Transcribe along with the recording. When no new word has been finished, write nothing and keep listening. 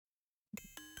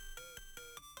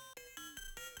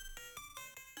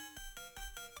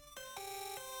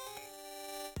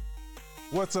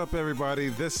What's up, everybody?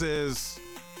 This is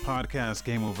Podcast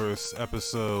Gameoverse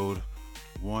episode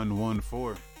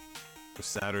 114 for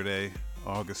Saturday,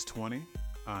 August 20.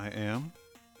 I am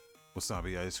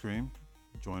Wasabi Ice Cream,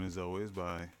 joined as always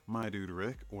by my dude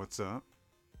Rick. What's up?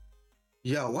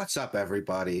 Yo, what's up,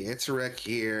 everybody? It's Rick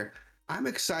here. I'm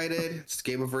excited. It's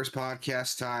Gameoverse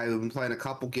podcast time. We've been playing a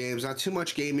couple games, not too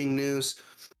much gaming news.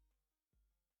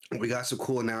 We got some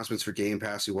cool announcements for Game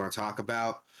Pass we want to talk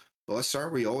about. But let's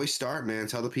start. We always start, man.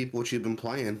 Tell the people what you've been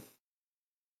playing.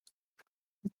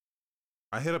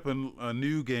 I hit up a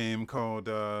new game called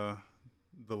The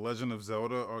Legend of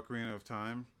Zelda: Ocarina of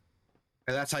Time.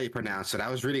 And that's how you pronounce it. I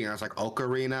was reading it. I was like,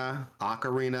 Ocarina.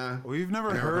 Well, you've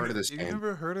never heard of this game? You've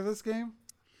never heard of this game?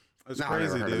 It's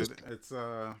crazy, dude. It's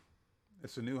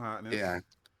a new hotness.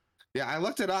 Yeah. I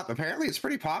looked it up. Apparently, it's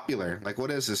pretty popular. Like, what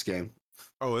is this game?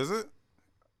 Oh, is it?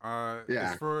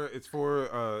 Yeah. It's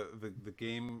for the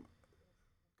game,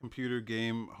 computer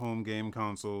game, home game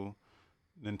console,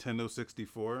 Nintendo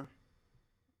 64.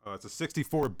 It's a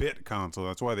 64-bit console.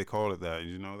 That's why they called it that. Did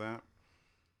you know that?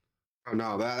 Oh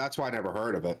no, that's why I never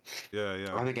heard of it. Yeah. I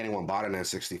don't think anyone bought an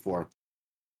N64.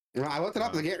 You know, I looked it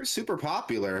up. The game is super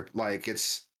popular. Like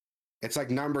it's like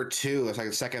number 2. It's like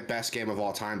the second best game of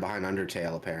all time behind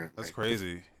Undertale. Apparently, that's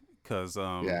crazy. Cause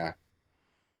yeah,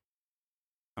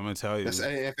 I'm gonna tell you.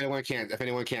 If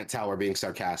anyone can't tell, we're being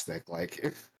sarcastic.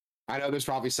 Like, I know there's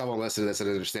probably someone listening to this and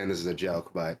understand this is a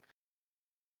joke, but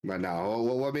no.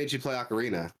 What made you play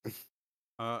Ocarina?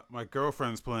 My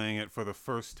girlfriend's playing it for the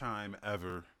first time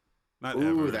ever. Not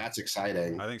Ooh, ever. That's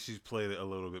exciting. I think she's played it a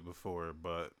little bit before,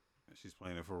 but she's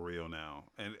playing it for real now.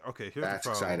 And okay, here's That's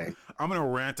the problem. exciting. I'm gonna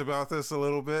rant about this a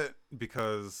little bit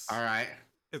because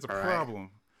it's a problem.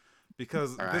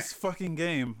 Because this fucking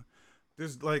game,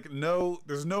 there's no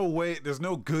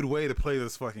good way to play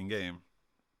this fucking game.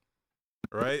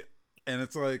 Right? And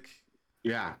it's like,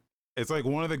 yeah. It's like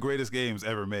one of the greatest games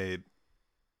ever made.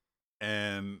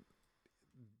 And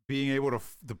being able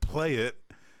to play it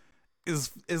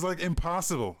is like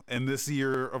impossible in this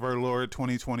year of our Lord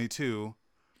 2022.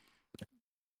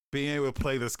 Being able to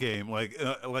play this game like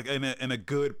in a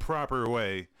good proper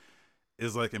way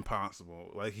is like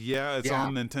impossible. Like it's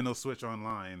on Nintendo Switch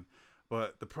Online,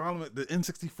 but the problem with the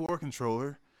N64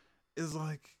 controller is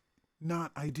like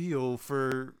not ideal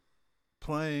for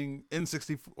playing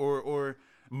N64 or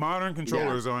modern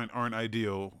controllers aren't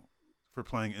ideal for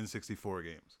playing N64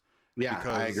 games. Yeah,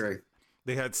 I agree.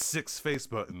 They had 6 face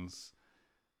buttons,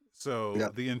 so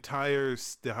the entire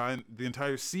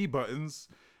C buttons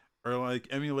are like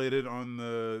emulated on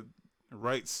the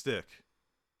right stick,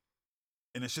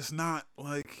 and it's just not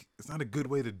like it's not a good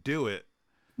way to do it.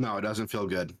 No, it doesn't feel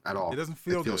good at all. It doesn't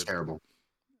feel good. It feels terrible.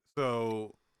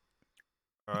 So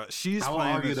she's I will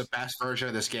playing argue the best version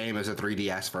of this game is a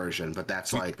 3DS version, but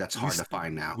that's hard to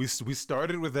find now. We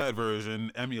started with that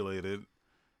version emulated,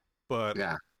 but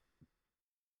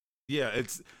yeah,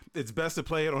 it's best to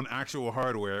play it on actual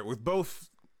hardware. With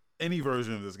any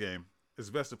version of this game, it's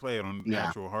best to play it on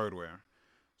actual hardware.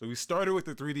 So we started with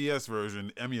the 3DS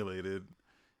version emulated,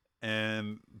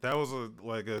 and that was a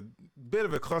bit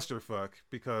of a clusterfuck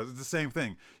because it's the same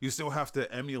thing. You still have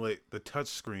to emulate the touch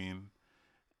screen,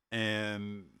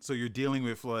 and so you're dealing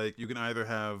with you can either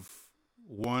have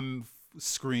one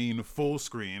screen full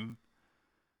screen,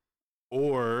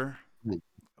 or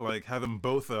have them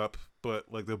both up, but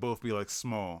they'll both be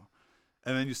small,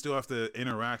 and then you still have to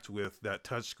interact with that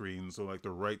touch screen. So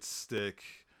the right stick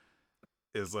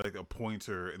is a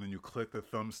pointer, and then you click the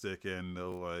thumbstick and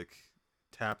they'll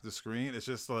tap the screen. It's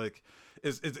just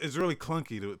it's really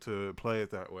clunky to play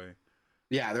it that way.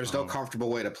 Yeah, there's no comfortable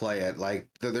way to play it.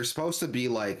 There's supposed to be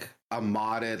a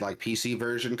modded PC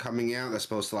version coming out that's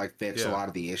supposed to fix a lot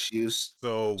of the issues,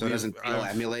 so it doesn't feel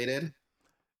emulated.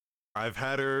 I've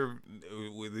had her.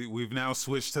 We've now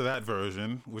switched to that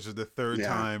version, which is the third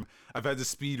time. I've had to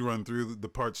speed run through the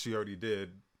parts she already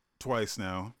did twice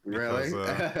now. Really?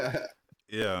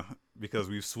 Yeah, because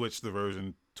we've switched the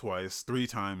version 3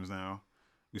 times now.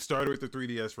 We started with the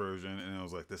 3DS version, and I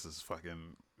was like, "This is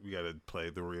fucking. We got to play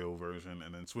the real version,"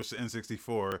 and then switch to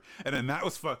N64, and then that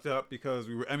was fucked up because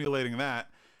we were emulating that,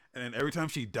 and then every time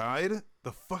she died,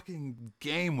 the fucking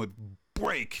game would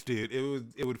break, dude.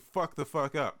 It would fuck the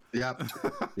fuck up. Yep.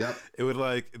 It would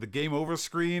the game over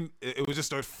screen. It would just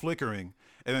start flickering,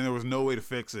 and then there was no way to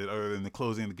fix it other than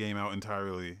closing the game out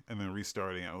entirely and then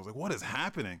restarting it. I was like, "What is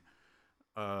happening?"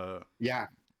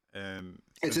 And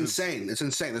it's insane. It's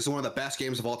insane. This is one of the best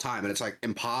games of all time, and it's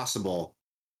impossible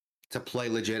to play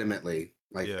legitimately,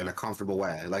 in a comfortable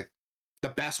way. The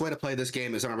best way to play this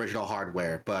game is on original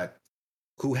hardware, but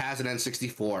who has an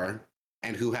N64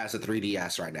 and who has a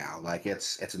 3DS right now. Like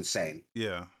it's insane.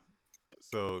 Yeah.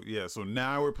 So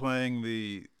now we're playing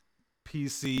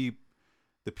PC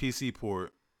the PC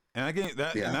port. And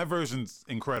Yeah. that version's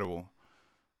incredible.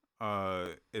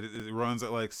 It runs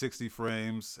at like 60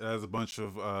 frames. It has a bunch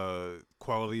of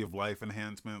quality of life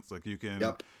enhancements. Like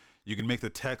Yep. you can make the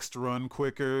text run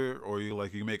quicker, or you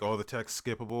can make all the text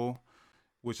skippable,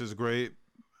 which is great.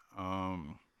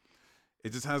 Um,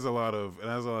 it just has it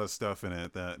has a lot of stuff in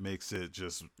it that makes it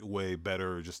just way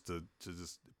better just to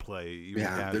just play even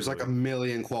Yeah. There's like a casually.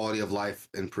 million quality of life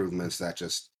improvements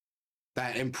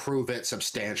that improve it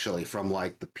substantially from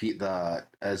like the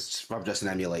as from just an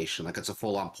emulation. Like it's a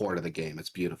full on port of the game. It's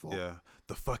beautiful. Yeah,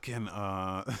 the fucking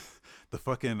the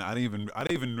fucking I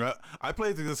didn't even I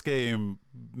played through this game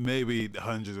maybe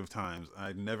hundreds of times.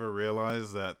 I never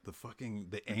realized that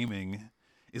the aiming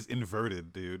is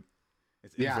inverted, dude.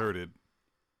 It's Yeah. inverted.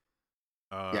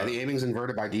 Yeah. Uh, The aiming's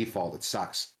inverted by default. It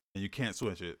sucks. and you can't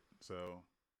switch it. So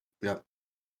Yep.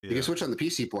 You can yeah, switch on the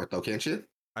PC port though, can't you?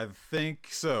 I think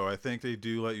so. I think they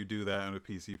do let you do that on a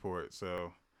PC port.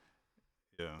 So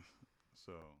yeah,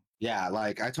 so Yeah,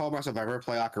 like I told myself if I ever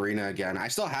play Ocarina again, I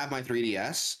still have my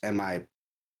 3DS and my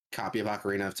copy of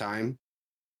Ocarina of Time,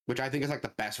 which I think is like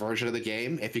the best version of the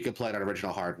game if you could play it on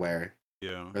original hardware.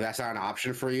 yeah, If that's not an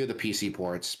option for you, the PC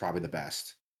port's probably the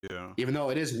best. yeah. Even though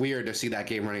it is weird to see that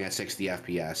game running at 60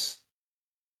 FPS.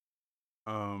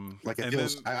 Like it And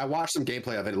feels then I watched some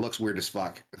gameplay of it, it looks weird as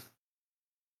fuck.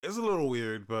 it's a little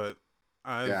weird, but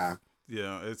Yeah.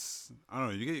 it's I don't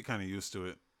know. You get kind of used to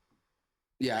it.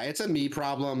 Yeah, it's a me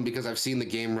problem because I've seen the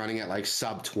game running at like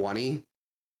sub 20.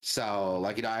 So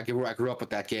like I grew up with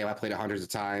that game. I played it hundreds of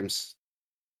times.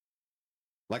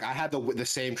 Like I had the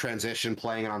same transition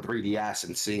playing it on 3DS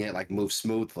and seeing it like move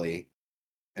smoothly.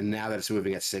 And now that it's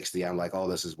moving at 60, I'm like, oh,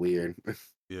 this is weird.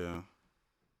 Yeah.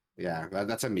 Yeah,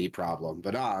 that's a me problem.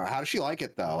 But how does she like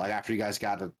it though? Like after you guys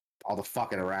got all the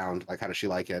fucking around, like how does she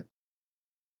like it?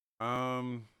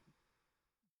 Um,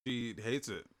 she hates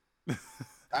it. She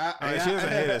doesn't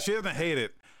hate Yeah, it. She doesn't hate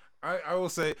it. I will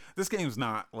say this game's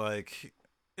not like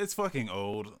it's fucking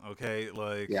old. Okay,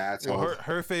 like yeah, it's well, old.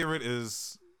 her favorite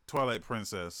is Twilight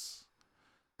Princess.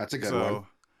 That's a good one. So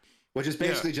Which is yeah,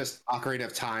 basically just Ocarina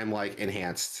of Time like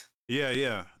enhanced.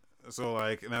 yeah. So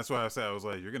like, and that's why I said I was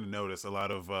like, you're gonna notice a lot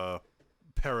of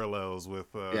parallels with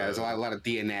Yeah, there's a lot of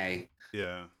DNA.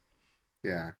 yeah.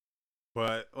 Yeah,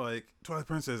 But like Twilight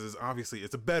Princess is obviously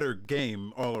it's a better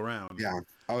game all around. yeah.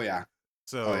 Oh yeah.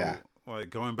 Oh yeah. So like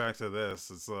going back to this,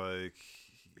 it's like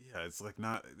yeah, it's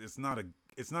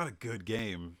not a good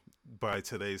game by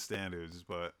today's standards,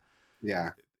 but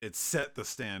Yeah. it set the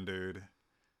standard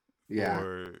Yeah.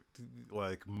 for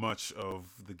like much of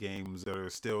the games that are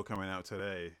still coming out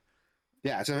today.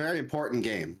 Yeah, it's a very important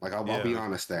game. Like I'll be Yeah.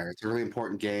 honest there. It's a really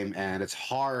important game and it's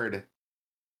hard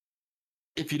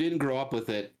if you didn't grow up with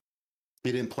it,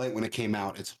 you didn't play it when it came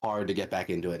out, it's hard to get back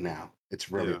into it now. It's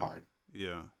really Yeah. hard.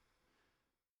 Yeah.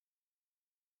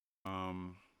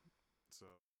 Um so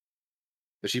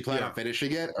Does she plan yeah. on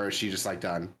finishing it or is she just like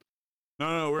done?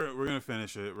 No, we're gonna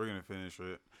finish it. We're gonna finish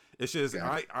it. It's just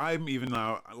Yeah. I'm even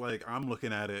now like I'm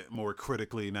looking at it more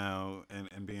critically now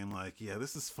and being like, yeah,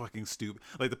 this is fucking stupid.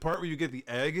 Like the part where you get the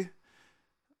egg,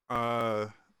 uh,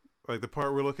 like the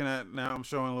part we're looking at now. I'm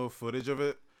showing a little footage of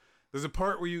it. There's a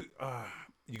part where you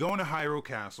go into Hyrule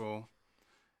Castle,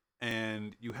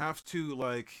 and you have to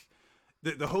like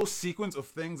the whole sequence of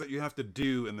things that you have to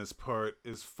do in this part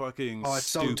is fucking Oh, it's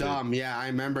so stupid. dumb. Yeah, I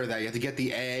remember that. You have to get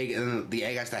the egg and then the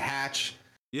egg has to hatch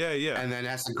Yeah. and then it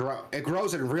has to grow. It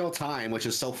grows in real time, which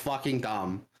is so fucking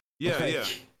dumb. Yeah.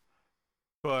 Like,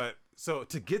 But so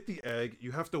to get the egg,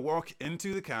 you have to walk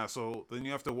into the castle. Then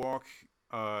you have to walk.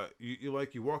 You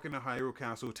walk into Hyrule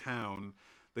Castle town.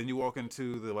 Then you walk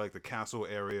into the castle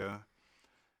area,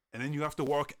 and then you have to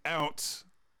walk out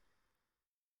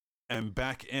and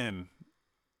back in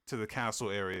to the castle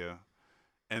area,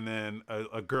 and then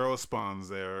a girl spawns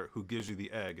there who gives you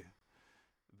the egg.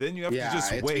 Then you have to yeah,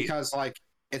 just wait.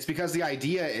 it's because the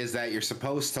idea is that you're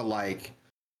supposed to like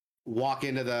walk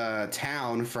into the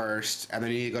town first and then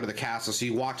you need to go to the castle. So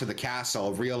you walk to the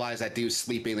castle, realize that dude's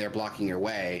sleeping there blocking your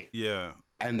way, Yeah,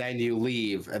 and then you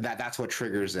leave. And that's what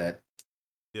triggers it.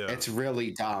 yeah, It's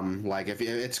really dumb. Like if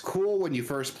it's cool when you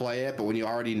first play it, but when you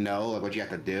already know like what you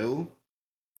have to do,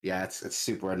 yeah, it's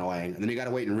super annoying. And then you got to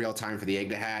wait in real time for the egg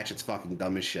to hatch. It's fucking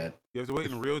dumb as shit. you have to wait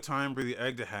in real time for the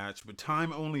egg to hatch, but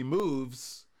time only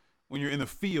moves when you're in the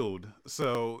field.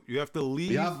 So you have to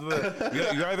leave Yep.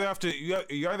 you either have to you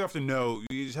either have to know,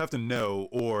 you just have to know,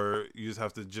 or you just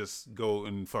have to just go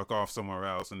and fuck off somewhere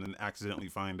else and then accidentally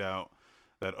find out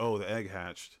that, oh, the egg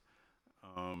hatched.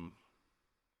 Um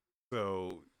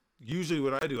So usually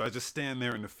what I do, I just stand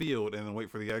there in the field and then wait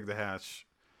for the egg to hatch,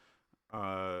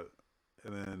 uh,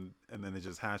 and then it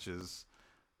just hatches.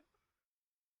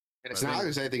 And I it's not like think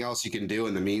there's anything else you can do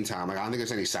in the meantime. Like I don't think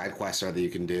there's any side quests or that you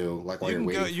can do like while you you're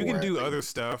can go, waiting you can for it. do Like, other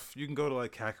stuff. You can go to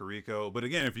like Kakariko, but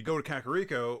again, if you go to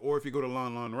Kakariko or if you go to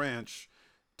Lon Lon Ranch,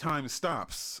 time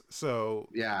stops. So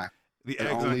yeah, the it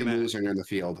egg's not only gonna. moves when you're in the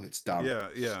field. It's dumb. Yeah,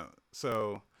 yeah.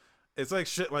 So it's like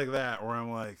shit like that where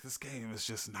I'm like, this game is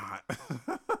just not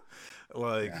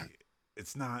like Yeah,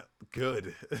 it's not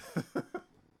good.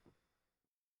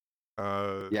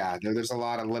 uh yeah. There's a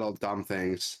lot of little dumb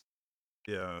things.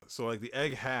 yeah, so like the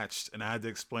egg hatched and I had to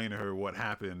explain to her what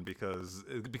happened because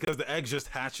the egg just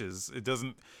hatches. It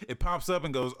doesn't, it pops up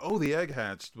and goes, "Oh, the egg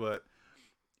hatched," but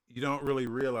you don't really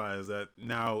realize that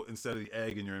now instead of the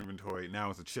egg in your inventory, now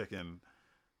it's a chicken.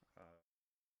 Uh,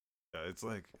 yeah, it's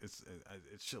like it's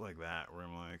shit like that where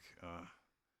I'm like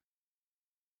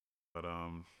but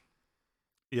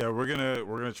yeah, we're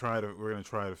gonna try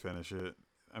to finish it.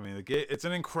 I mean, it's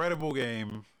an incredible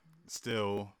game.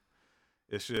 Still,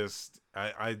 it's just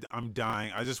I'm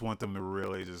dying. I just want them to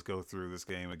really just go through this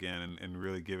game again and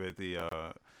really give it the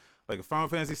like a Final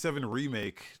Fantasy VII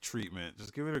remake treatment.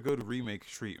 Just give it a good remake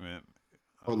treatment,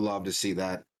 I would love to see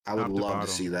that. I would top to love to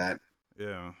see bottom. that.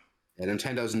 Yeah, And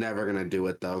Nintendo's never gonna do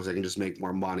it though, because they can just make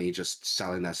more money just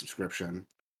selling that subscription.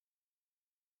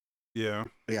 yeah,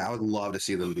 Yeah, I would love to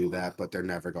see them do that, but they're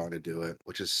never going to do it,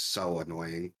 which is so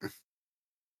annoying.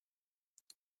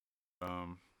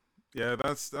 um, yeah.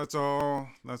 That's all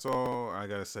I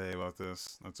gotta say about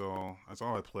this. That's all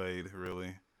I played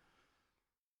really.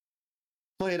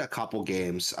 Played a couple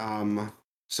games.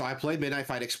 So I played Midnight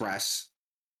Fight Express,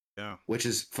 Yeah, which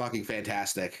is fucking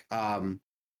fantastic.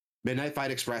 Midnight Fight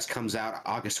Express comes out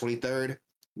August 23rd.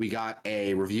 We got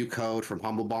a review code from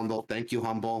Humble Bundle. Thank you,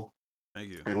 Humble. thank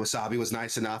you. And Wasabi was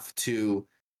nice enough to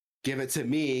give it to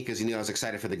me because he knew I was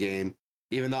excited for the game.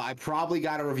 Even though I probably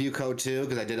got a review code too,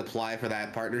 because I did apply for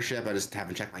that partnership. I just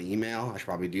haven't checked my email. I should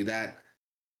probably do that.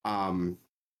 Um,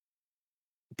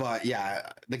 but yeah,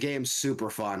 the game's super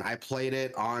fun. I played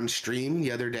it on stream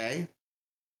the other day,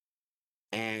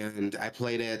 and I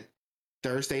played it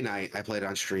Thursday night. I played it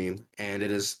on stream, and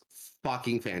it is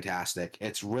fucking fantastic.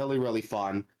 It's really, really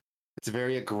fun. It's a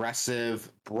very aggressive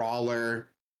brawler,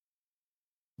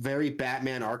 very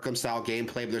Batman Arkham style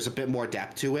gameplay, but there's a bit more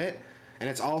depth to it. And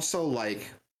it's also like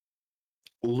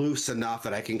loose enough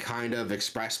that I can kind of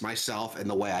express myself in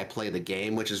the way I play the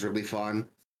game, which is really fun.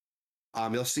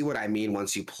 You'll see what I mean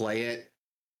once you play it.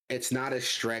 It's not as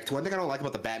strict. One thing I don't like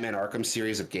about the Batman Arkham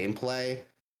series of gameplay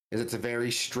is it's a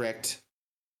very strict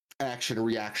action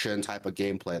reaction type of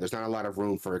gameplay. There's not a lot of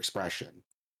room for expression.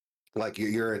 Like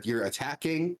you're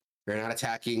attacking, you're not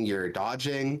attacking, you're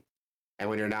dodging, and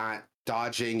when you're not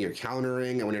dodging, you're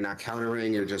countering, and when you're not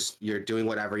countering, you're doing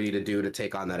whatever you need to do to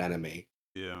take on that enemy.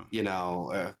 Yeah,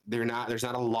 There's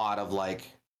not a lot of like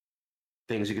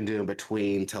things you can do in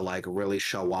between to like really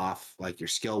show off like your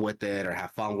skill with it or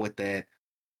have fun with it.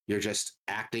 You're just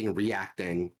acting,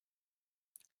 reacting.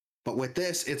 But with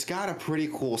this, it's got a pretty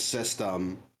cool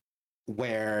system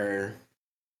where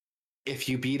if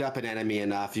you beat up an enemy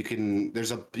enough, you can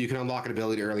unlock an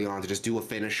ability early on to just do a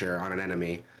finisher on an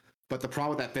enemy. But the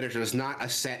problem with that finisher is not a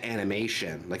set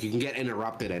animation. Like you can get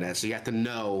interrupted in it, so you have to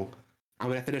know I'm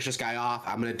gonna finish this guy off.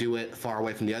 I'm gonna do it far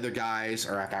away from the other guys,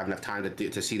 or if I have enough time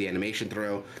to see the animation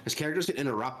through. Because characters can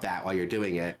interrupt that while you're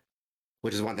doing it,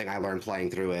 which is one thing I learned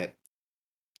playing through it.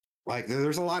 Like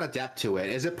there's a lot of depth to it.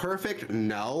 Is it perfect?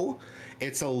 No.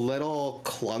 It's a little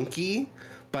clunky,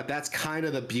 but that's kind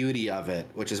of the beauty of it,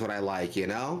 which is what I like, you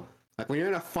know? Like when you're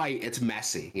in a fight, it's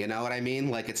messy, you know what I mean?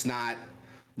 Like it's not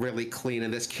really clean,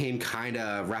 and this game kind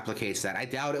of replicates that. I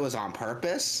doubt it was on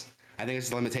purpose. I think it's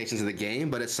the limitations of the game,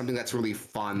 but it's something that's really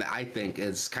fun that I think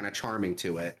is kind of charming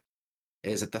to it.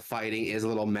 Is that the fighting is a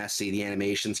little messy. The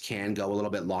animations can go a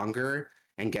little bit longer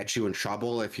and get you in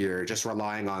trouble if you're just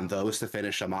relying on those to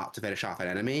finish off an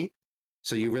enemy.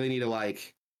 So you really need to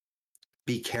like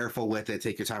be careful with it,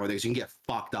 take your time with it, because you can get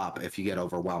fucked up if you get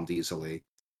overwhelmed easily.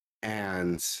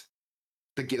 And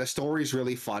the story's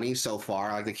really funny so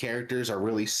far. Like the characters are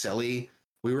really silly.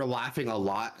 We were laughing a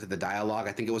lot at the dialogue.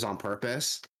 I think it was on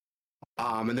purpose.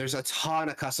 And there's a ton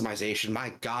of customization.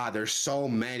 My God, there's so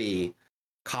many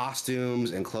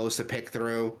costumes and clothes to pick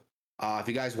through. If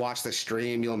you guys watch the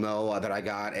stream, you'll know that I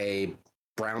got a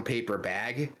brown paper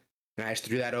bag, and I just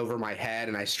threw that over my head,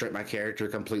 and I stripped my character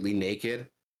completely naked.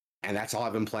 And that's all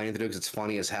I've been playing through because it's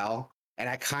funny as hell. And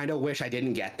I kind of wish I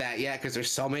didn't get that yet because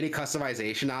there's so many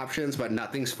customization options, but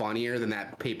nothing's funnier than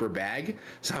that paper bag.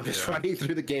 So I'm just running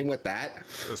through the game with that.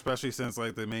 Especially since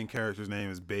like the main character's name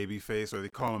is Babyface, or they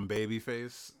call him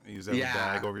Babyface. You just have a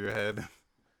bag over your head.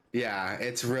 Yeah,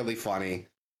 it's really funny.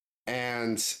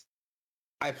 And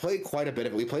I played quite a bit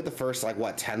of it. We played the first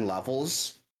 10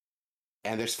 levels,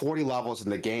 and there's 40 levels in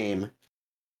the game,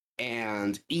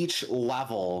 and each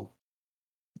level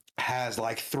has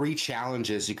like 3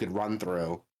 challenges you could run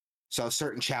through. So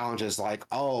certain challenges like,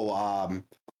 throw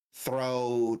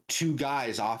 2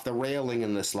 guys off the railing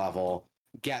in this level,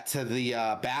 get to the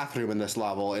bathroom in this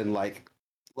level in like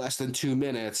less than 2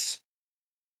 minutes,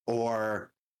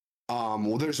 or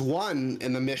well, there's one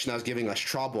in the mission that was giving us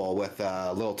trouble with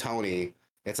little Tony.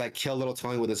 It's like kill little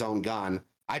Tony with his own gun.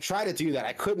 I tried to do that.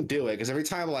 I couldn't do it because every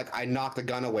time I knock the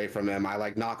gun away from him,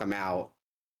 I knock him out.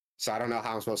 So I don't know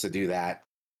how I'm supposed to do that.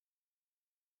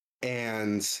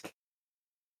 And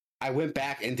I went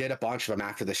back and did a bunch of them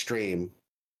after the stream.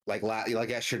 Like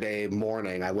yesterday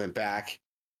morning, I went back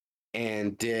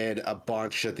and did a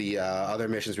bunch of the other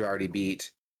missions we already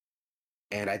beat.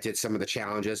 And I did some of the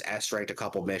challenges, S-ranked a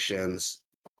couple missions.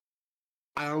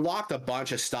 I unlocked a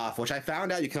bunch of stuff, which I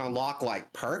found out you can unlock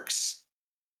like perks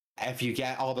if you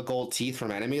get all the gold teeth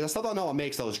from enemies. I still don't know what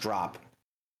makes those drop.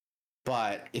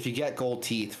 But if you get gold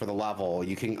teeth for the level,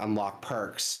 you can unlock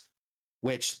perks,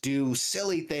 which do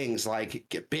silly things like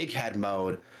get big head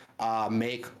mode,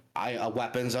 make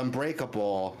weapons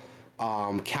unbreakable,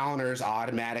 counters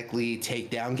automatically take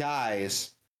down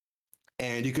guys.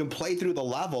 And you can play through the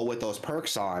level with those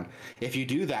perks on. If you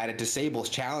do that, it disables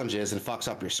challenges and fucks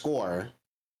up your score,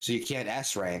 so you can't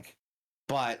S rank.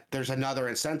 But there's another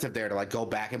incentive there to go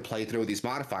back and play through with these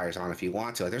modifiers on if you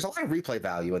want to. There's a lot of replay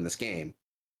value in this game,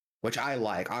 which I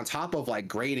like. On top of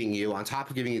grading you, on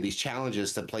top of giving you these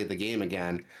challenges to play the game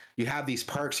again, you have these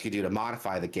perks you can do to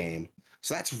modify the game.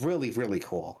 So that's really, really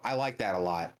cool. I like that a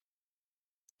lot.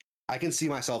 I can see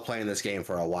myself playing this game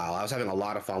for a while. I was having a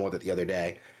lot of fun with it the other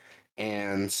day.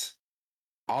 And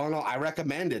all in all, I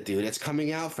recommend it, dude. It's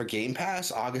coming out for Game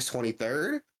Pass August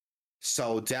 23rd.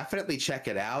 So definitely check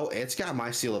it out. It's got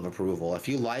my seal of approval. If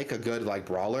you like a good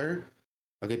brawler,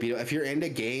 if you're into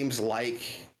games like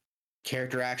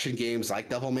character action games like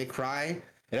Devil May Cry,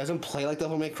 it doesn't play like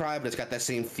Devil May Cry, but it's got that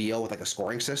same feel with a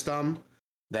scoring system,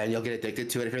 then you'll get addicted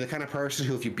to it. If you're the kind of person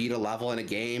who, if you beat a level in a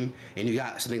game and you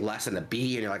got something less than a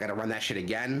B and you're like, I gotta run that shit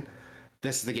again,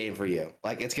 this is the game for you.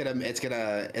 It's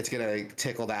gonna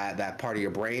tickle that part of your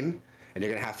brain, and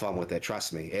you're gonna have fun with it.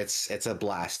 Trust me, it's a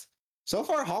blast. So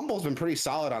far, Humble's been pretty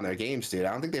solid on their games, dude.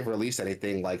 I don't think they've released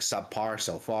anything subpar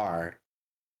so far.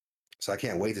 So I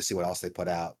can't wait to see what else they put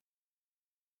out.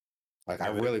 I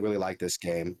really, really like this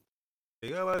game. They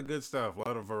got a lot of good stuff, a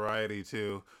lot of variety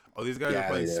too. Oh, these guys are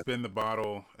playing Spin the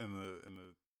Bottle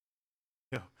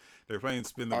they're playing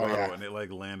Spin the Bottle, and it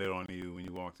landed on you when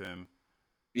you walked in.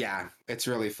 Yeah, it's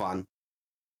really fun.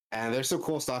 And there's some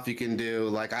cool stuff you can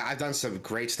do. I've done some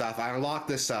great stuff. I unlocked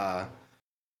this so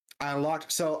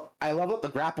I leveled up the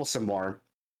grapple some more,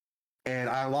 and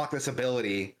I unlocked this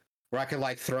ability where I can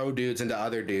throw dudes into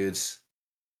other dudes.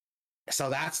 So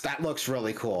that looks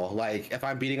really cool. If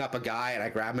I'm beating up a guy and I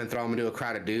grab him and throw him into a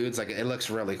crowd of dudes, it looks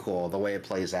really cool the way it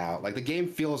plays out. The game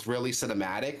feels really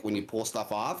cinematic when you pull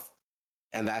stuff off,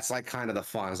 and that's kind of the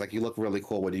fun. It's you look really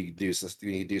cool when you do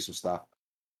some stuff.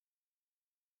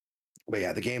 But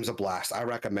yeah, the game's a blast. I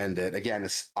recommend it. Again,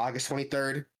 it's August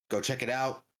 23rd. Go check it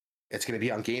out. It's going to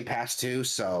be on Game Pass too,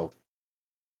 so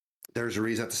there's a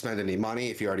reason to spend any money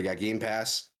if you already got Game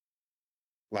Pass.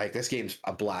 This game's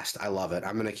a blast. I love it.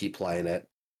 I'm going to keep playing it.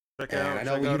 I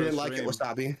know you didn't like it,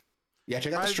 Wasabi. Yeah,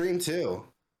 check out the stream too.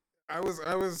 I was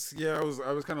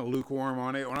kind of lukewarm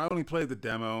on it. When I only played the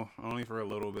demo, only for a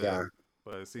little bit,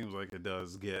 but it seems like it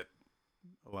does get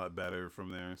a lot better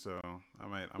from there. So I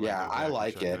might I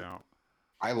like it.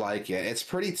 I like it. It's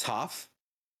pretty tough,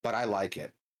 but I like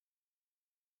it.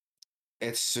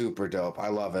 It's super dope. I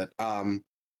love it. I'm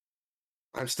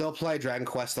still playing Dragon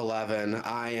Quest XI.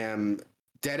 I am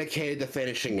dedicated to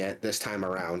finishing it this time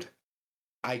around.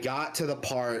 I got to the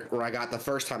part where I got the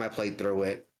first time I played through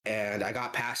it, and I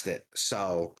got past it.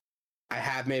 So I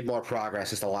have made more progress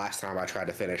since the last time I tried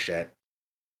to finish it.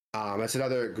 It's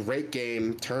another great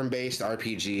game, turn-based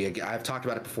RPG. I've talked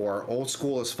about it before. Old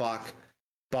school as fuck,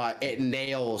 but it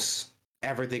nails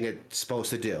everything it's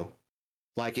supposed to do.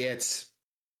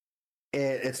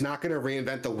 It's not going to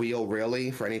reinvent the wheel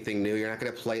really for anything new. You're not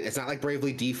going to play. It's not like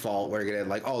Bravely Default where you're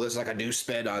going to this is a new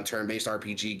spin on turn-based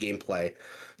RPG gameplay.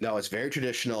 No, it's very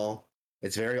traditional.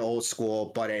 It's very old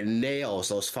school, but it nails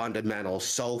those fundamentals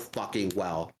so fucking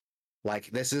well.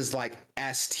 Like this is like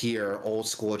S tier old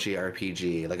school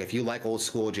JRPG. Like if you like old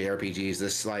school JRPGs,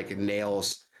 this like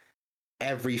nails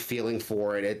every feeling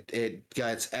for it. It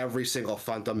gets every single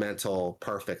fundamental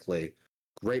perfectly.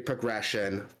 Great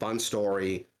progression, fun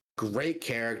story, great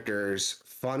characters,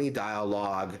 funny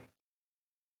dialogue.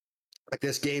 Like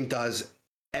this game does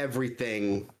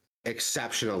everything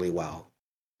exceptionally well.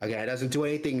 Again, it doesn't do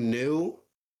anything new,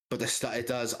 but the stuff it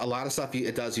does a lot of stuff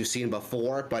it does you've seen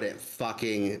before, but it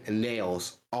fucking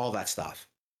nails all that stuff.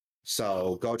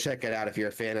 So go check it out if you're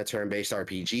a fan of turn-based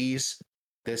RPGs.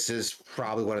 This is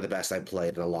probably one of the best I've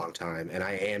played in a long time, and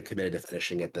I am committed to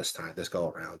finishing it this time, this go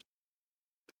around.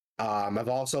 I've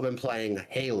also been playing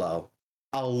Halo,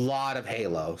 a lot of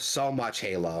Halo, so much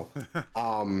Halo.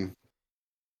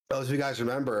 Those of you guys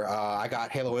remember, I got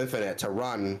Halo Infinite to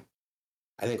run.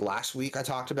 I think last week I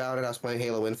talked about it. I was playing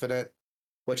Halo Infinite,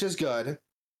 which is good,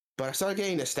 but I started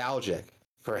getting nostalgic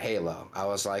for Halo. I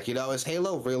was like, is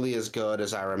Halo really as good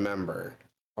as I remember?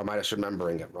 Or am I just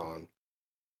remembering it wrong?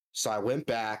 So I went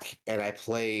back and I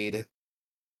played.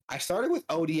 I started with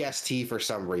ODST for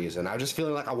some reason. I was just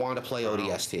feeling like I wanted to play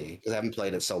ODST because I haven't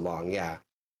played it so long. Yeah.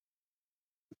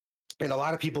 And a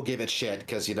lot of people give it shit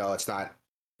because, it's not,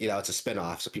 it's a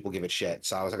spinoff. So people give it shit.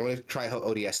 So I was like, I'm going to try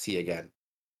ODST again.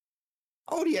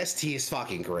 ODST is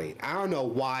fucking great. I don't know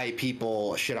why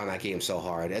people shit on that game so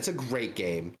hard. It's a great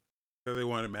game. They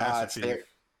wanted Master Chief.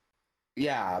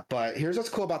 Yeah, but here's what's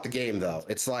cool about the game, though.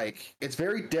 It's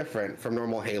very different from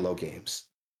normal Halo games.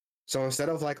 So instead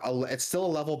of it's still a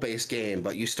level-based game,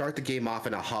 but you start the game off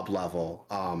in a hub level.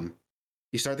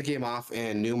 You start the game off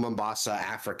in New Mombasa,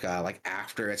 Africa,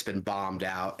 after it's been bombed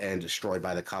out and destroyed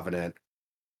by the Covenant.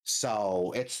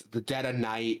 So it's the dead of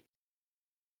night,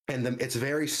 and it's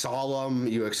very solemn.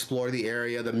 You explore the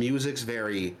area. The music's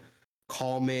very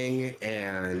calming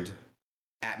and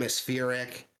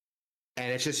atmospheric.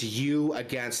 And it's just you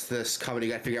against this Covenant.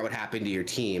 You got to figure out what happened to your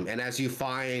team. And as you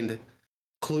find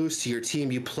clues to your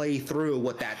team, you play through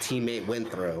what that teammate went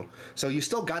through. So you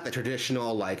still got the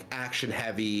traditional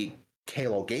action-heavy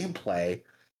Halo gameplay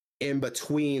in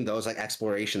between those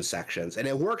exploration sections, and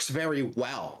it works very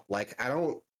well.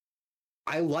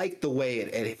 I like the way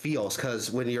it feels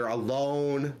because when you're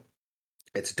alone,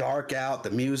 it's dark out,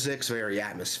 the music's very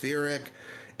atmospheric.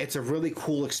 It's a really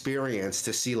cool experience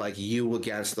to see you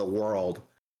against the world.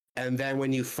 And then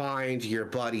when you find your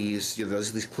buddies,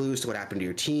 there's these clues to what happened to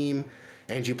your team,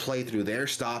 and you play through their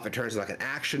stuff, it turns into an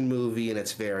action movie, and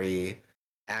it's very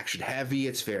action heavy.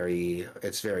 It's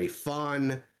very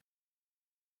fun.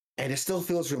 And it still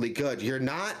feels really good. You're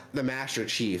not the Master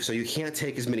Chief, so you can't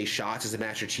take as many shots as the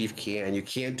Master Chief can. You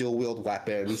can't dual wield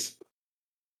weapons.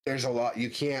 There's a lot. You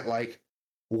can't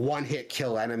one-hit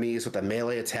kill enemies with a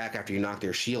melee attack after you knock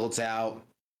their shields out.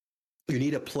 You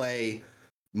need to play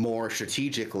more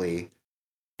strategically,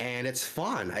 and it's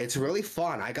fun. It's really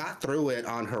fun. I got through it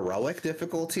on heroic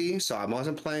difficulty, so I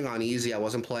wasn't playing on easy. I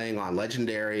wasn't playing on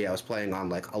legendary. I was playing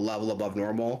on a level above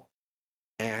normal,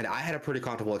 and I had a pretty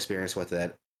comfortable experience with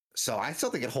it. So I still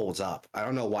think it holds up. I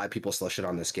don't know why people still shit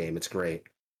on this game. It's great.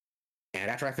 And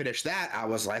after I finished that, I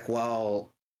was like,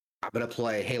 well, I'm going to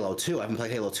play Halo 2. I haven't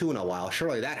played Halo 2 in a while.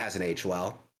 Surely that hasn't aged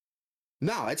well.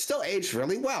 No, it's still aged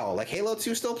really well. Halo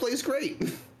 2 still plays great.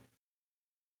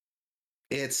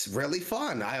 It's really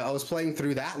fun. I was playing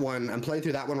through that one. I'm playing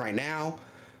through that one right now.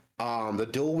 The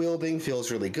dual wielding feels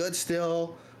really good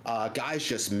still. Guys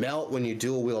just melt when you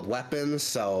dual wield weapons,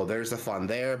 so there's the fun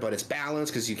there, but it's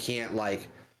balanced because you can't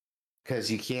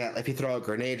if you throw a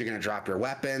grenade, you're going to drop your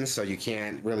weapon, so you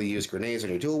can't really use grenades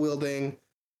when you're dual wielding.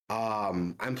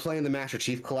 I'm playing the Master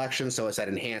Chief Collection, so it's that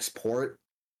enhanced port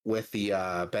with the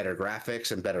better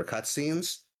graphics and better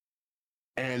cutscenes.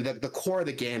 And the core of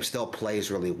the game still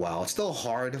plays really well. It's still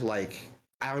hard. I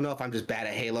don't know if I'm just bad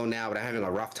at Halo now, but I'm having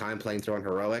a rough time playing through on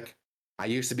heroic. I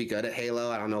used to be good at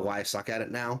Halo. I don't know why I suck at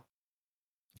it now.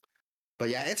 But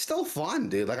yeah, it's still fun,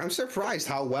 dude. I'm surprised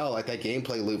how well that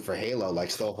gameplay loop for Halo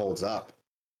still holds up.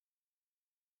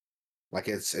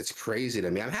 It's crazy to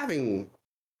me.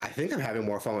 I think I'm having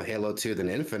more fun with Halo 2 than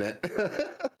Infinite.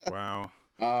 Wow.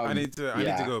 I need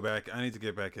to go back. I need to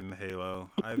get back in Halo.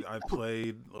 I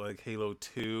played Halo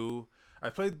 2.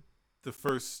 I played the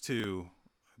first two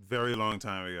very long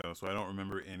time ago, so I don't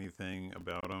remember anything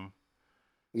about them.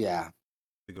 Yeah.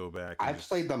 To go back. I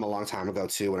played them a long time ago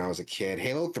too when I was a kid.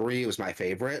 Halo 3 was my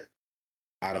favorite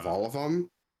out of all of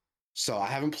them. So I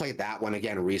haven't played that one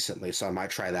again recently, so I might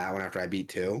try that one after I beat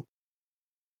 2.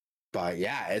 But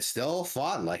yeah, it's still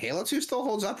fun. Halo 2 still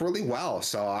holds up really well.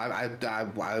 So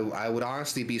I would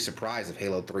honestly be surprised if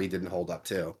Halo 3 didn't hold up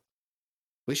too.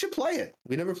 We should play it.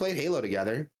 We never played Halo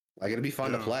together. It'd be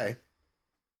fun to play.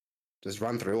 Just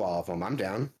run through all of them. I'm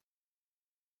down.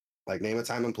 Like name a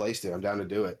time and place, dude. I'm down to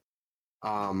do it.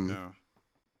 Yeah.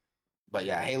 But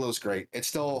yeah, Halo's great. It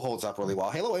still holds up really well.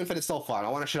 Halo Infinite's still fun. I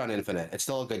want to shit on Infinite. It's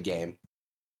still a good game.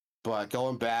 But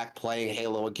going back, playing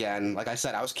Halo again, like I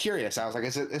said, I was curious. I was like,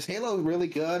 is Halo really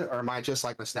good or am I just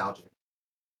like nostalgic?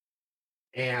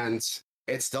 And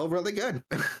it's still really good.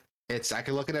 I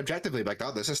can look at it objectively, like,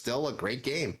 oh, this is still a great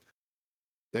game.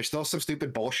 There's still some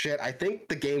stupid bullshit. I think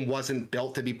the game wasn't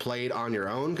built to be played on your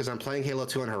own because I'm playing Halo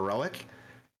 2 on Heroic.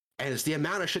 And it's the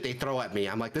amount of shit they throw at me.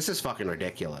 I'm like, this is fucking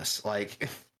ridiculous. Like,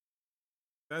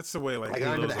 that's the way like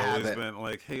Halo's always been.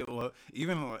 Like Halo,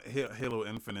 even like Halo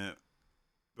Infinite,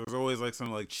 there's always like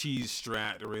some like cheese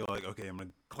strat where you're like, okay, I'm gonna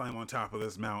climb on top of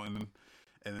this mountain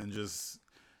and then just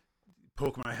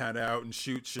poke my head out and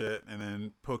shoot shit and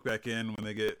then poke back in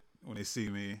when they see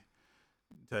me.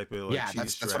 Type of like yeah,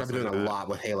 that's what I've been doing a lot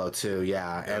with Halo 2.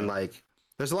 Yeah. And like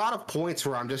there's a lot of points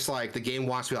where I'm just like the game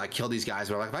wants me to like kill these guys,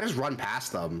 but like if I just run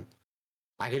past them,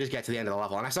 I can just get to the end of the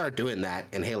level. And I started doing that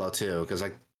in Halo 2 because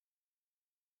like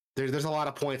there's a lot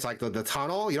of points like the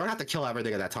tunnel. You don't have to kill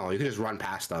everything in that tunnel. You can just run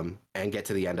past them and get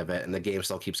to the end of it, and the game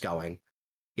still keeps going.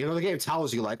 You know, the game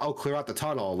tells you like, oh, clear out the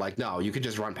tunnel. Like, no, you can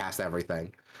just run past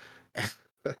everything.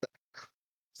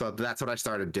 So that's what I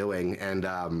started doing, and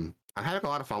I'm having a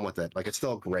lot of fun with it. Like, it's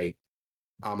still great.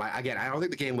 I don't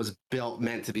think the game was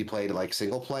meant to be played like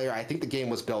single player. I think the game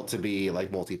was built to be like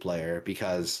multiplayer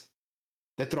because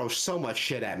they throw so much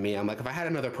shit at me. I'm like, if I had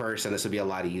another person, this would be a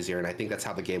lot easier. And I think that's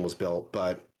how the game was built.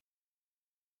 But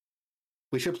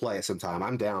we should play it sometime.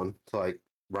 I'm down to like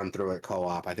run through it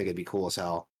co-op. I think it'd be cool as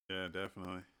hell. Yeah,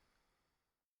 definitely.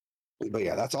 But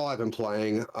yeah, that's all I've been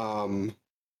playing.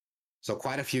 So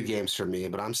quite a few games for me,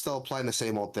 but I'm still playing the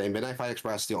same old thing. Midnight Fight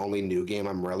Express is the only new game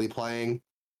I'm really playing.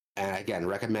 And again,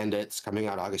 recommend it. It's coming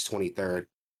out August 23rd.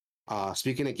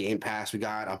 Speaking of Game Pass, we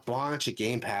got a bunch of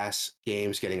Game Pass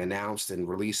games getting announced and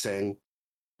releasing.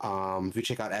 If you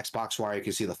check out Xbox Wire, you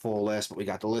can see the full list, but we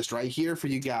got the list right here for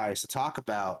you guys to talk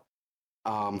about.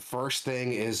 First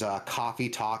thing is Coffee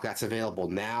Talk. That's available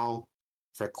now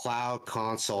for cloud,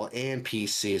 console, and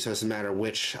PC. So it doesn't matter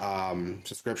which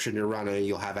subscription you're running,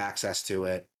 you'll have access to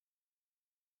it.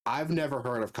 I've never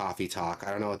heard of Coffee Talk.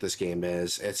 I don't know what this game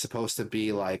is. It's supposed to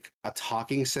be like a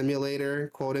talking simulator,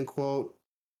 quote unquote,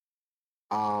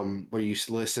 where you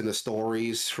listen to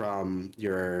stories from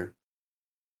your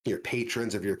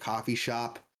patrons of your coffee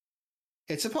shop.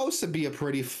 It's supposed to be a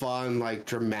pretty fun, like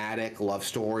dramatic love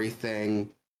story thing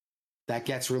that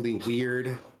gets really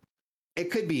weird. It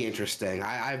could be interesting.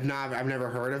 I've never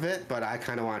heard of it, but I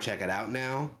kind of want to check it out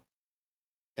now.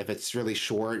 If it's really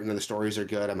short and the stories are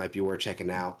good, it might be worth checking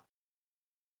out.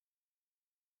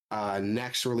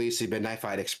 Next release, the Midnight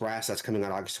Fight Express. That's coming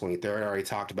out August 23rd. I already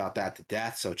talked about that to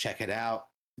death, so check it out.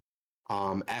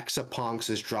 Exapunks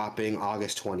is dropping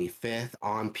August 25th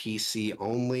on PC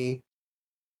only.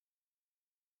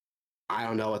 I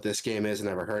don't know what this game is. I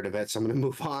never heard of it, so I'm going to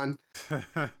move on.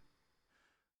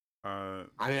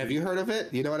 Have you heard of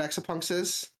it? You know what Exapunks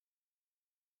is?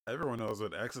 Everyone knows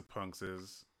what Exapunks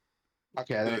is.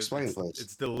 Okay, then explain, please.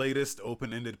 It's the latest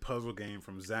open-ended puzzle game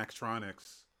from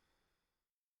Zachtronics.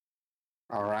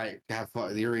 All right, have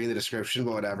fun. You're reading the description,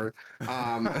 but whatever.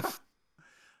 Zachtronics.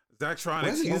 What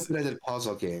is an open-ended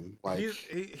puzzle game? Like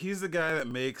he's the guy that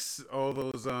makes all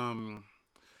those.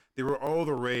 They were all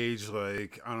the rage.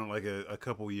 Like I don't know, like a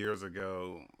couple years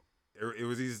ago. It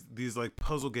was these like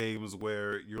puzzle games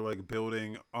where you're like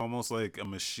building almost like a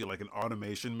machine, like an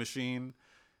automation machine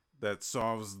that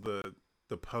solves the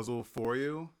puzzle for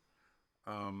you.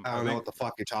 I don't know what the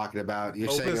fuck you're talking about. You're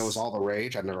saying it was all the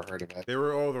rage? I've never heard of it. They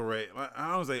were all the rage.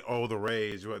 I don't say all the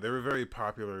rage, but they were very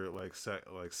popular, like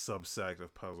subsect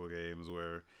of puzzle games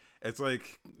where it's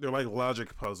like they're like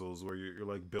logic puzzles where you're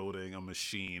like building a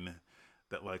machine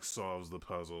that like solves the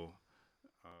puzzle.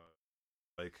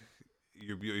 Like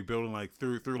you're building like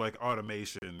through like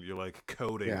automation. You're like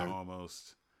coding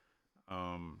almost.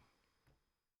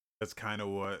 That's kind of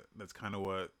what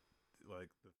like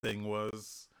the thing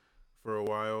was for a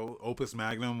while. Opus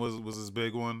Magnum was his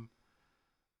big one.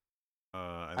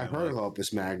 I've heard of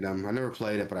Opus Magnum. I never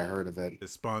played it, but I heard of it. It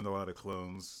spawned a lot of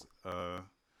clones.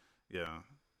 Yeah,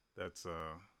 that's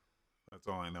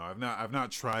all I know. I've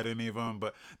not tried any of them,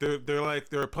 but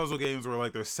they're puzzle games where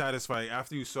like they're satisfying.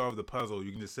 After you solve the puzzle,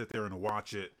 you can just sit there and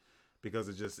watch it because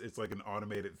it's like an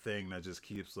automated thing that just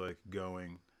keeps like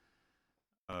going.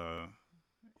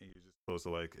 You're just supposed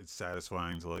to like it's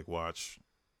satisfying to like watch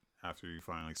after you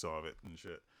finally solve it and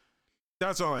shit.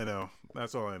 That's all I know.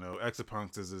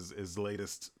 Exapunks is his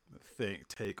latest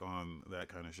take on that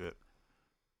kind of shit.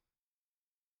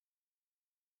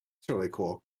 It's really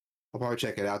cool. I'll probably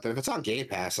check it out. Then if it's on Game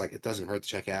Pass, like it doesn't hurt to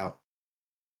check out.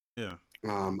 Yeah.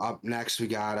 Up next we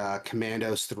got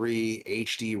Commandos 3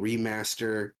 HD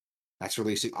remaster. That's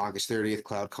releasing August 30th,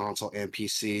 cloud console and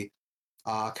PC.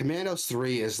 Commandos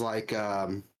 3 is like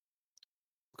what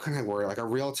kind of word? Like a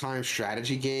real-time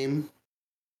strategy game,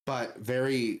 but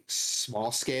very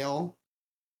small scale.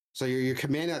 So you're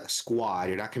commanding like a squad,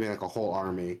 you're not commanding like a whole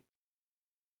army.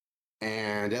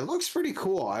 And it looks pretty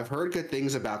cool. I've heard good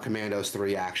things about Commandos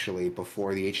 3 actually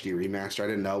before the HD remaster. I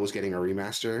didn't know it was getting a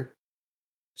remaster.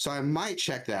 So I might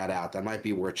check that out. That might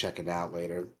be worth checking out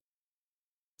later.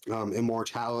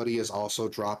 Immortality is also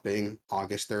dropping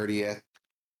August 30th.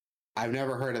 I've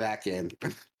never heard of that game.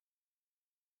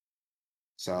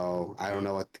 So I don't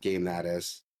know what the game that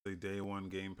is. The day one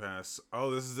Game Pass. Oh,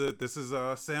 this is it. This is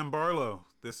Sam Barlow.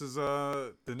 This is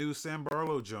the new Sam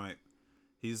Barlow joint.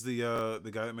 He's the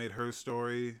guy that made Her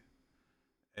Story.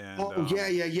 And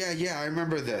yeah. I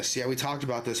remember this. Yeah, we talked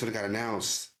about this when it got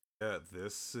announced. Yeah,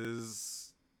 this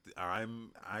is.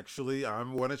 I'm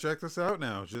want to check this out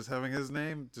now. Just having his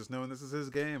name, just knowing this is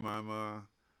his game.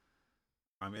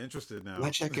 I'm interested now. I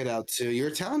check it out too. You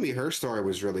were telling me Her Story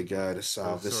was really good.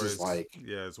 So this is like,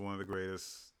 yeah, it's one of the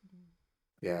greatest.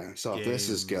 Yeah, so if this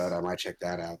is good, I might check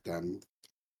that out then.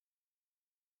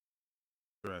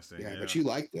 Interesting. Yeah, but you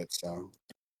liked it, so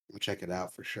we'll check it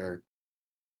out for sure.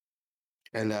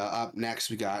 And up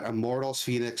next, we got Immortals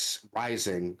Fenyx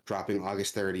Rising dropping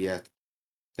August 30th.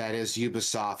 That is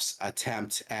Ubisoft's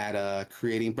attempt at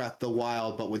creating Breath of the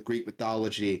Wild, but with Greek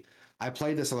mythology. I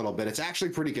played this a little bit. It's actually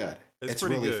pretty good. It's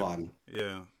really good. Fun.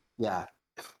 Yeah. Yeah.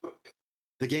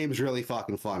 The game's really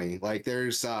fucking funny. Like,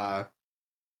 there's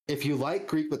if you like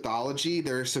Greek mythology,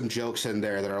 there are some jokes in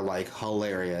there that are like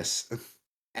hilarious.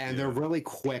 And they're really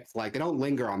quick. Like, they don't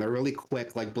linger on. They're really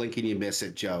quick, like blink and you miss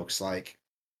it jokes. Like,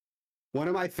 one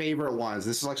of my favorite ones,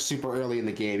 this is like super early in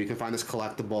the game. You can find this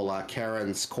collectible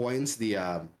Karen's coins,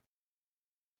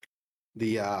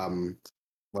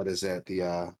 what is it?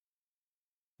 The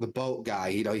boat guy,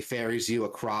 you know, he ferries you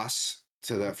across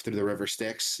through the river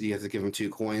Styx. You have to give him 2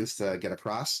 coins to get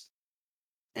across.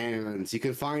 And you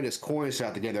can find his coins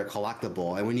throughout the game. They're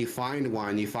collectible. And when you find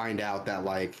one, you find out that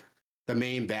like the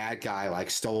main bad guy like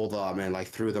stole them and like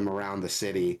threw them around the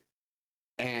city.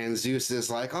 And Zeus is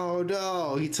like, oh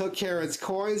no, he took Karen's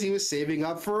coins. He was saving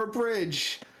up for a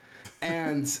bridge.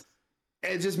 And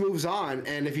it just moves on.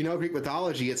 And if you know Greek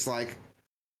mythology, it's like,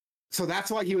 so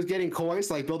that's why he was getting coins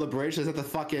to like build a bridge. Doesn't the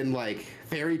fucking like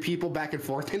ferry people back and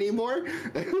forth anymore?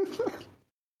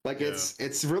 Like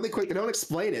it's really quick. They don't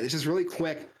explain it. It's just really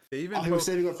quick. He was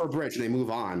saving up for a bridge, and they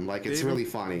move on. Like it's really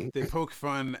funny. They poke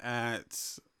fun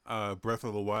at Breath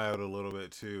of the Wild a little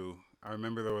bit too. I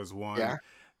remember there was one. Yeah.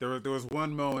 There was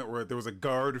one moment where there was a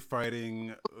guard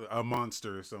fighting a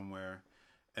monster somewhere,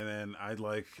 and then I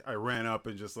ran up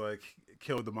and just like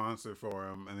killed the monster for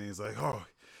him, and he's like, "Oh,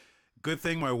 good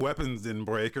thing my weapons didn't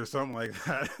break," or something like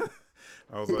that.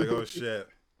 I was like, "Oh shit."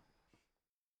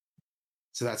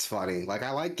 So that's funny. Like, I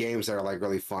like games that are like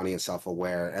really funny and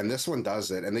self-aware, and this one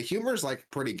does it. And the humor is like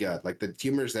pretty good. Like the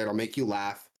humor's there; it'll make you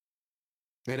laugh.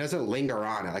 It doesn't linger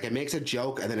on it. Like it makes a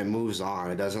joke and then it moves on.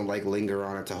 It doesn't like linger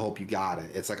on it to hope you got it.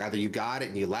 It's like either you got it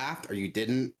and you laughed, or you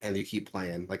didn't and you keep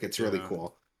playing. Like it's really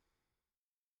cool.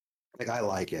 Like I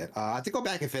like it. I have to go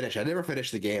back and finish. I never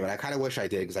finished the game, and I kind of wish I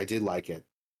did because I did like it.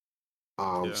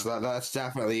 So that's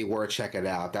definitely worth checking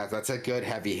out. That's a good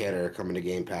heavy hitter coming to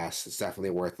Game Pass. It's definitely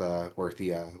worth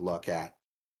the look at.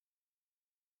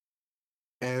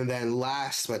 And then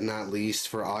last but not least,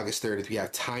 for August 30th, we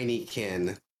have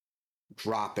Tinykin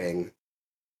dropping.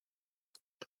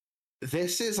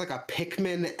 This is like a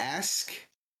Pikmin-esque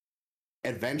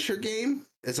adventure game.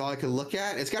 That's all I could look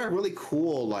at. It's got a really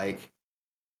cool like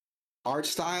art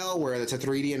style where it's a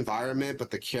 3D environment,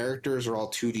 but the characters are all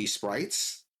 2D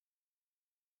sprites.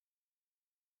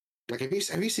 Like, have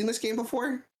you seen this game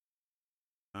before?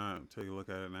 Take a look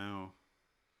at it now.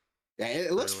 Yeah,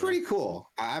 it looks pretty cool.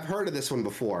 I've heard of this one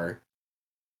before.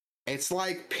 It's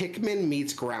like Pikmin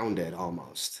meets Grounded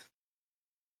almost.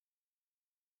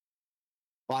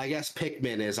 Well, I guess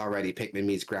Pikmin is already Pikmin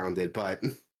meets Grounded, but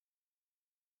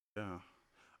yeah.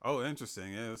 Oh,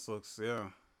 interesting. Yeah, this looks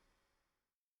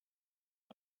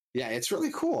Yeah, it's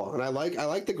really cool, and I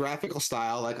like the graphical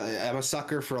style. Like, I'm a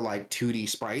sucker for like 2D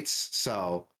sprites,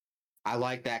 so I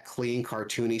like that clean,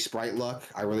 cartoony sprite look.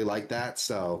 I really like that.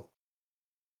 So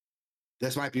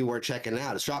this might be worth checking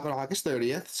out. It's dropping August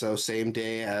 30th, so same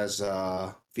day as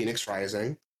Fenyx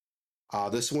Rising.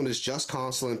 This one is just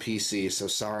console and PC, so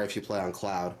sorry if you play on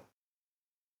cloud.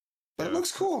 But it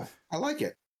looks cool. I like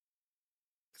it.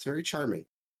 It's very charming.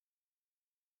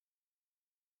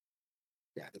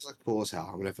 Yeah, it's like cool as hell.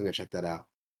 I'm definitely gonna check that out.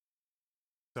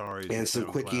 Sorry, And just play some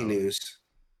on quickie cloud. news.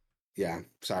 Yeah,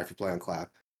 sorry if you play on cloud.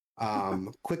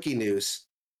 Quickie news.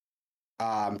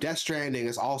 Death Stranding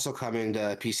is also coming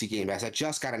to PC Game Pass. That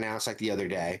just got announced like the other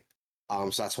day. So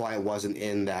that's why it wasn't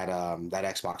in that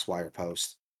Xbox Wire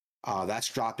post. That's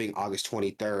dropping August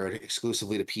 23rd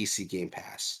exclusively to PC Game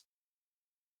Pass.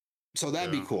 So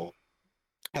that'd be Yeah. cool.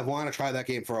 I've wanted to try that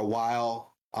game for a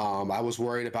while. I was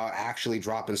worried about actually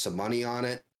dropping some money on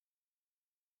it,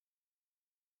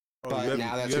 Oh, but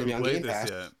now that's you gonna be haven't on played Game this Pass.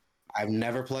 yet. I've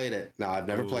never played it. No, I've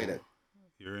never played Oh, it.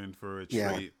 you're in for a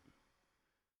Yeah, treat.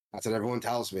 that's what everyone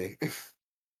tells me.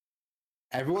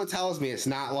 Everyone tells me it's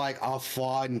not like a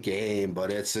fun game,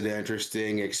 but it's an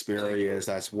interesting experience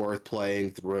that's worth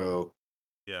playing through,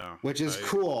 Yeah. which is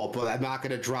cool. But I'm not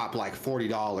going to drop like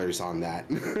 $40 on that.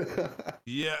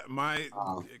 Yeah,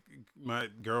 um, my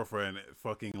girlfriend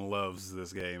fucking loves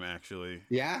this game actually.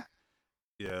 yeah,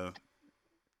 Yeah.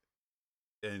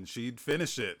 And she'd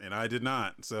finish it and I did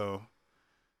not. So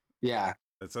yeah.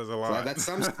 that says a So lot. that's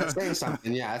saying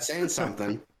something. Yeah, that's saying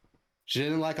something. She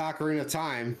didn't like Ocarina of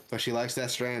Time, but she likes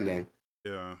Death Stranding.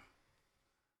 Yeah.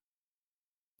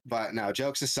 But no,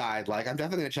 jokes aside, like I'm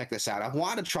definitely gonna check this out. I've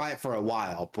wanted to try it for a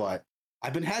while, but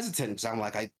I've been hesitant because I'm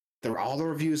like, all the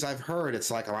reviews I've heard, it's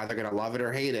like I'm either gonna love it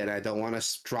or hate it. I don't want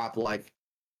to drop like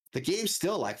the game's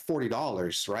still like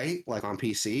 $40, right? Like on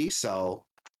PC. So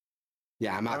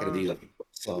yeah, I'm not gonna Uh do that.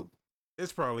 So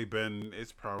it's probably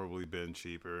been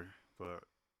cheaper, but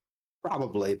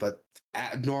probably, but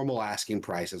at normal asking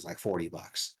price is like $40.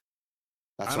 That's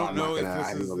I why don't I'm not know if gonna. this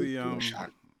I didn't is really give it a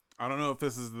shot. I don't know if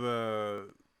this is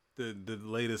the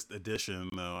latest edition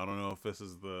though. I don't know if this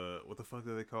is the what the fuck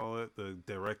do they call it? The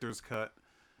director's cut.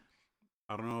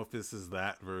 I don't know if this is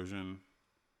that version.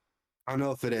 I don't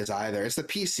know if it is either. It's the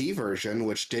PC version,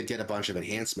 which did get a bunch of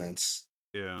enhancements,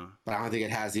 Yeah. but I don't think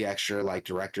it has the extra like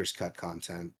director's cut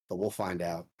content. But we'll find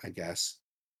out, I guess.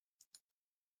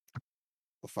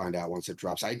 We'll find out once it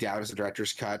drops. I doubt it's a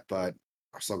director's cut, but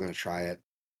I'm still gonna try it.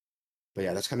 But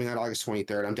yeah, that's coming out August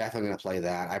 23rd. I'm definitely gonna play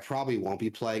that. I probably won't be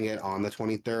playing it on the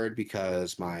 23rd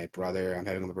because I'm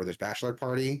having my brother's bachelor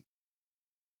party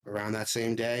around that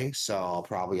same day. So I'll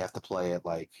probably have to play it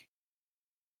like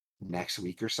next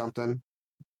week or something.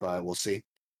 But we'll see.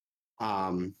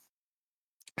 Um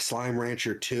Slime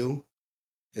Rancher 2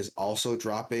 is also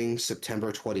dropping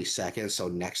September 22nd, so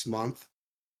next month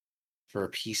for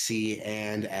PC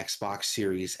and Xbox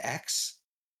Series X.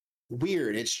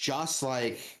 Weird. It's just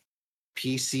like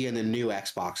PC and the new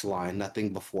Xbox line,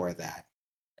 nothing before that.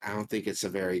 I don't think it's a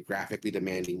very graphically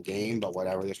demanding game, but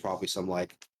whatever. There's probably some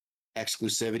like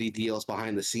exclusivity deals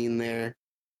behind the scene there.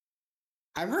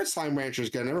 I've heard Slime Rancher's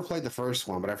good. I never played the first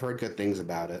one, but I've heard good things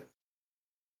about it.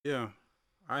 Yeah.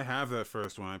 I have that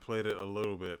first one. I played it a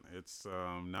little bit. It's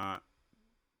not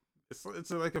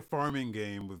it's like a farming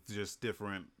game with just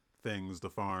different things to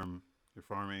farm. You're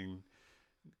farming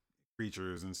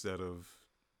creatures instead of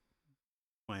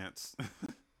plants.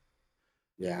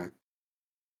 Yeah,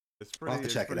 I'll have to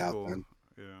It's check it pretty out cool. then.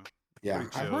 Yeah. Yeah, Pretty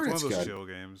I've chill. It's heard one of it's those good. chill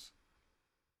games.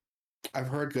 I've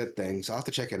heard good things. I'll have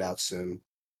to check it out soon.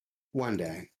 One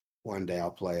day. One day I'll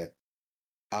play it.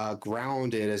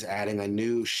 Grounded is adding a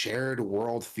new shared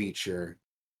world feature.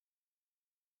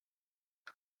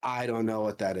 I don't know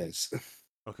what that is.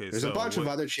 Okay, There's a so bunch of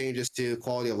other changes too,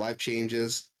 quality of life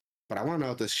changes, but I want to know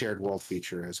what this shared world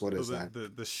feature is. What so is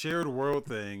that? the shared world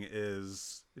thing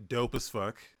is dope as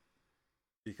fuck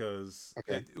because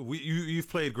Okay. you've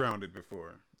played Grounded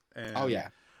before, Oh and yeah.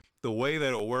 the way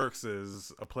that it works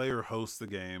is a player hosts the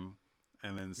game,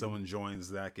 and then Mhm. someone joins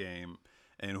that game,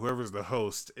 and whoever's the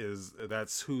host is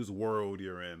that's whose world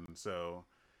you're in. So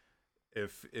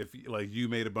if like you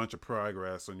made a bunch of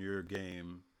progress on your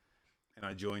game, and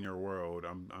I join your world,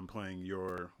 I'm playing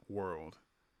your world,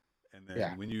 and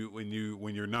Yeah. then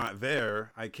when you're not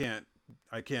there, I can't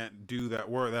do that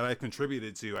work that I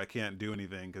contributed to. I can't do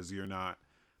anything because you're not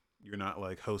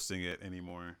like hosting it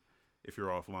anymore if you're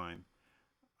offline.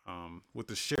 With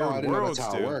the Oh, shared I didn't know that's worlds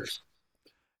how it too. works.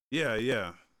 Yeah,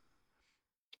 yeah.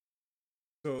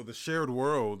 So the shared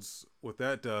worlds, what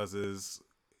that does is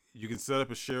you can set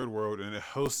up a shared world and it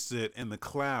hosts it in the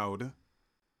cloud.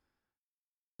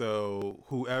 So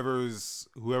whoever's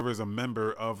a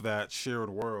member of that shared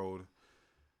world,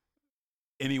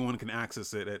 anyone can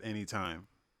access it at any time.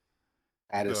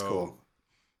 That is So cool.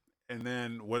 and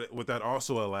then what that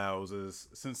also allows is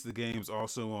since the game's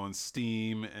also on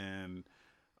Steam and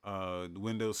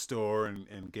Windows Store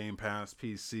and Game Pass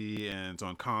PC and it's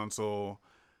on console,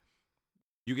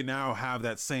 you can now have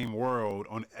that same world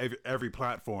on every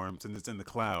platform since it's in the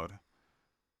cloud.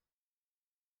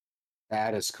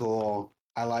 That is cool.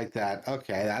 I like that.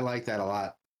 Okay, I like that a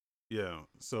lot. Yeah,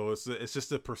 so it's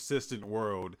just a persistent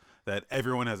world that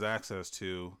everyone has access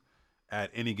to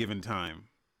at any given time.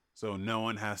 So no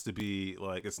one has to be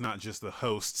like, it's not just the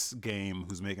host's game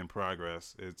who's making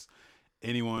progress. It's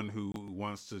anyone who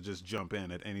wants to just jump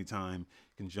in at any time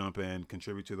can jump in,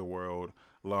 contribute to the world,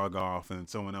 log off, and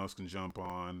someone else can jump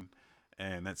on,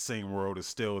 and that same world is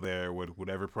still there with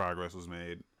whatever progress was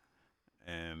made.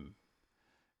 And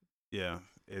yeah,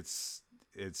 it's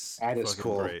That is fucking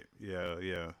cool. great. Yeah,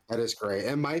 yeah. That is great.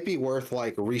 It might be worth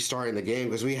like restarting the game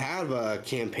because we have a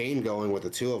campaign going with the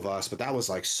two of us, but that was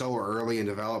like so early in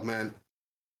development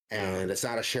Yeah, and it's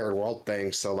not a shared world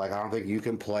thing. So like I don't think you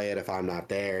can play it if I'm not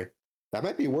there. That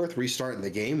might be worth restarting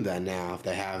the game then now if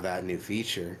they have that new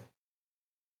feature.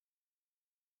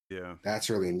 yeah, That's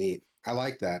really neat. I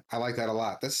like that. I like that a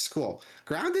lot. This is cool.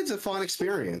 Grounded's a fun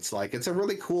experience. Like it's a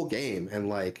really cool game and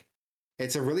like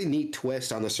it's a really neat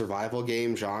twist on the survival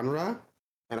game genre.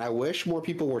 And I wish more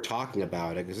people were talking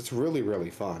about it because it's really, really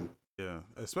fun. yeah.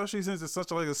 Especially since it's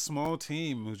such like a small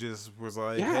team who just was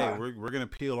like, "Hey, Yeah, we're gonna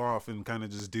peel off and kind of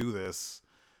just do this,"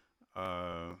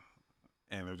 uh,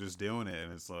 and they're just doing it,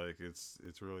 and it's like it's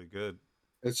really good.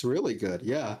 it's really good.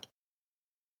 Yeah,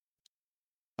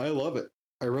 I love it.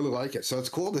 I really like it. So it's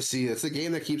cool to see. It's a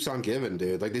game that keeps on giving,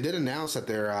 dude. Like they did announce that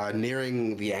they're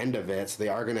nearing the end of it, so they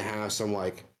are going to have some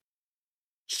like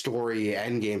story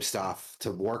end game stuff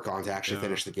to work on to actually Yeah,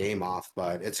 finish the game off.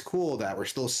 But it's cool that we're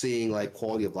still seeing like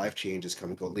quality of life changes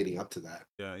coming go leading up to that.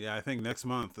 yeah, yeah. I think next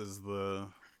month is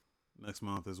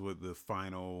what the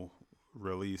final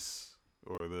release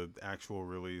or the actual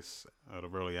release out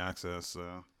of early access.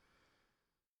 So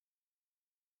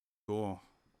cool.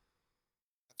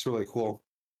 It's really cool.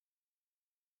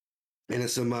 And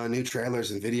it's some new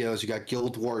trailers and videos. You got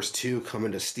Guild Wars 2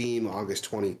 coming to Steam August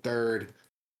 23rd.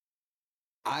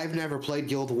 I've never played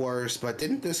Guild Wars, but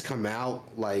didn't this come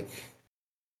out like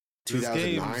This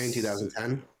 2009, game's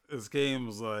 2010? this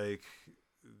game's like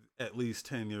at least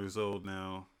 10 years old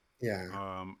now. Yeah,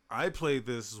 I played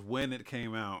this when it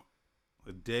came out.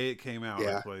 The day it came out,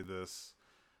 I yeah, played this.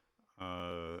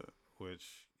 Uh,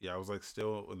 which yeah, I was like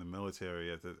still in the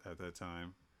military at that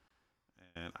time,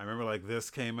 and I remember like this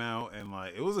came out, and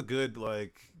like it was a good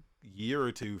like year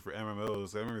or two for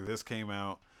MMOs. I remember this came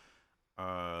out.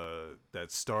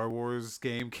 That Star Wars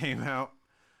game came out.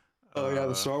 oh yeah,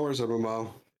 the Uh, Star Wars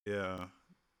MMO. yeah.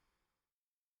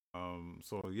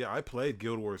 So yeah, I played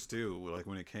Guild Wars 2 like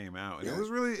when it came out, and Yeah, it is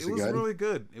it was good? really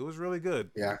good. It was really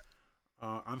good. Yeah,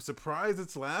 I'm surprised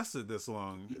it's lasted this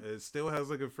long. It still has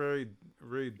like a very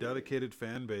dedicated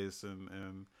fan base,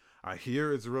 and I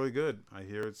hear it's really good. I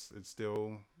hear it's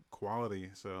still quality.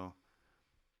 So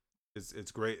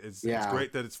it's great. It's yeah,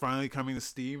 great that it's finally coming to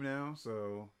Steam now.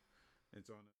 So it's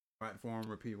on a platform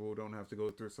where people don't have to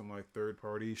go through some like third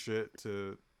party shit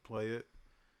to play it.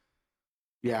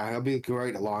 yeah. It'll be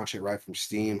great to launch it right from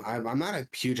Steam. I'm not a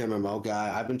huge MMO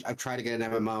guy. I've tried to get in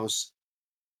MMOs.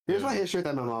 Here's my Yeah. history with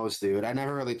MMOs, dude. I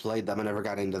never really played them. I never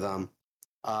got into them.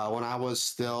 When I was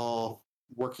still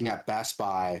working at Best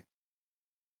Buy,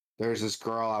 there's this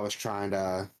girl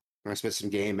I spent some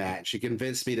game at. She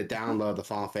convinced me to download the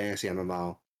Final Fantasy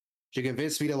MMO. She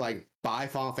convinced me to like buy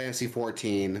Final Fantasy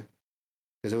 14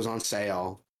 because it was on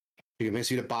sale. She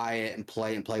convinced me to buy it and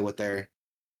play with her.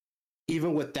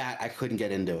 Even with that, I couldn't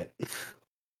get into it.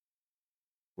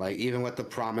 Like even with the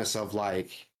promise of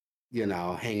like,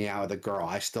 hanging out with a girl,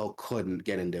 I still couldn't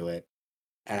get into it.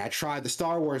 And I tried the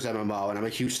Star Wars MMO, and I'm a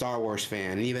huge Star Wars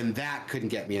fan, and even that couldn't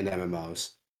get me into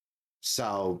MMOs.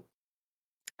 So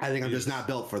I think I'm just not Jesus.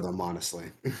 built for them,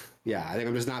 honestly. Yeah, I think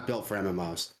I'm just not built for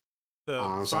MMOs.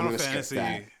 The So I'm gonna skip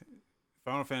that.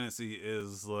 Final Fantasy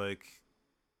is like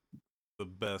the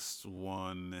best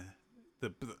one.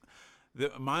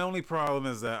 The, my only problem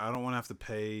is that I don't want to have to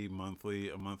pay a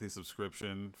monthly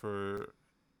subscription for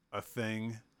a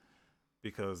thing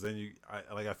because then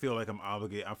I feel like I'm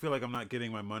obligated. I feel like I'm not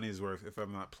getting my money's worth if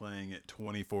I'm not playing it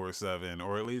 24/7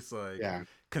 or at least like Yeah,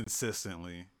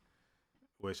 consistently,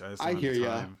 which I just I don't have the hear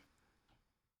ya. time.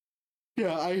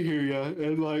 Yeah, I hear ya.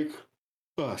 And like,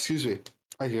 oh, excuse me.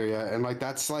 I hear ya. And like,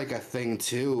 that's like a thing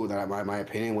too that my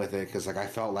opinion with it, because like I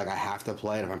felt like I have to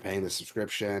play it if I'm paying the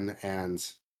subscription, and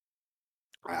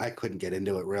I couldn't get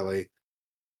into it really.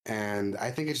 And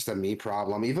I think it's just a me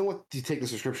problem. Even with you take the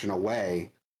subscription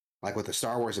away, like with the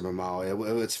Star Wars MMO,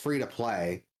 it's free to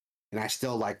play, and I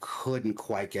still like couldn't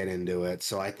quite get into it.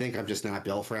 So I think I'm just not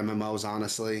built for MMOs,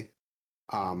 honestly.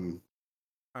 Um,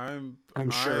 I'm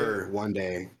I'm I sure one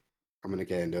day I'm gonna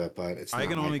get into it, but it's I not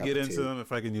can my only cup get of into tea. them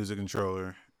if I can use a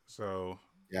controller. So,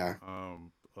 Yeah,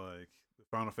 like the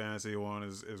Final Fantasy one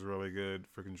is really good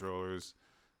for controllers.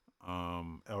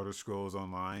 Elder Scrolls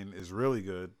Online is really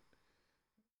good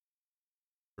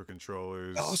for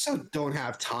controllers. I also don't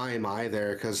have time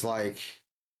either because like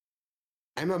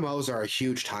MMOs are a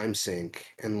huge time sink,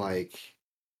 and like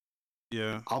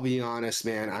yeah, I'll be honest,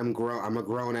 man. I'm a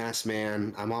grown ass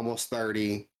man. I'm almost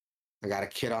 30. I got a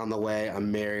kid on the way.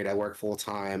 I'm married. I work full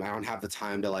time. I don't have the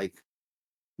time to like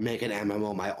make an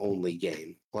MMO my only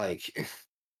game. Like,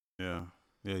 yeah,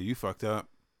 you fucked up.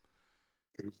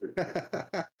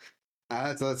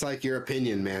 that's like your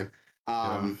opinion, man.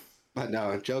 Yeah, But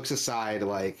no, jokes aside,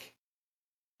 like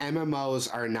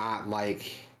MMOs are not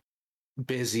like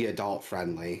busy adult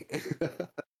friendly.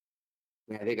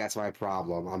 I think that's my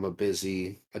problem. I'm a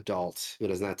busy adult who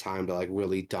doesn't have time to like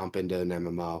really dump into an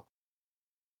MMO.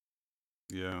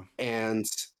 yeah. And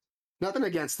nothing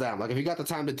against them. Like if you got the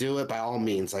time to do it, by all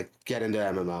means, like get into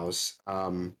MMOs.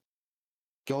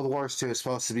 Guild Wars 2 is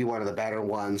supposed to be one of the better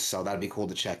ones, so that'd be cool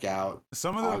to check out.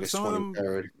 Some of them, August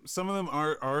 23rd. some of them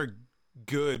are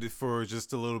good for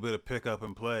just a little bit of pick up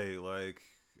and play. Like,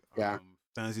 Yeah.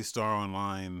 Fantasy Star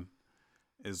Online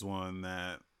is one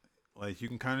that, like, you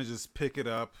can kind of just pick it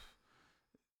up,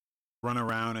 run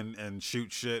around and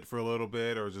shoot shit for a little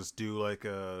bit, or just do like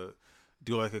a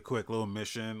quick little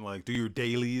mission, like do your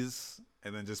dailies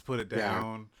and then just put it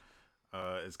down.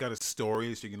 It's got a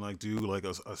story, so you can like do like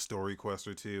a story quest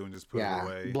or two and just put it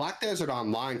away. Black Desert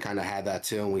Online kind of had that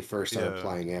too when we first started Yeah.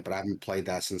 playing it, but I haven't played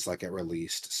that since like it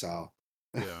released. So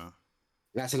Yeah.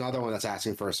 that's another one that's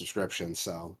asking for a subscription.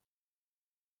 So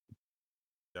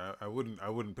Yeah, I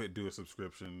wouldn't do a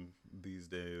subscription these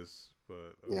days,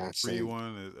 but yeah, a free same.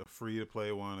 one, a free to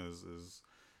play one is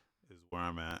where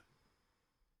I'm at.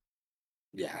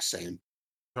 Yeah, same.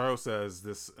 Charles says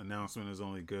this announcement is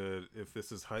only good if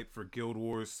this is hype for Guild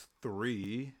Wars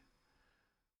 3.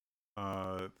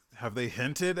 Have they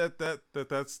hinted at that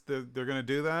they're gonna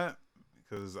do that?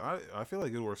 Because I feel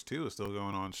like Guild Wars 2 is still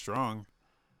going on strong.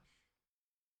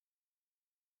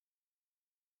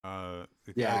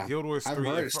 Yeah, Guild Wars I've 3.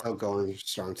 heard it's still going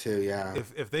strong too. Yeah,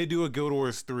 If they do a Guild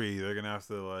Wars 3, they're gonna have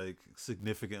to like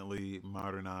significantly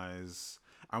modernize.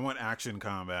 I want action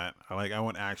combat. I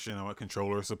want action. I want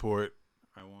controller support.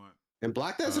 I want and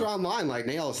Black Desert Online like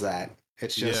nails that.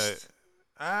 It's just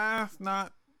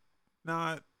not.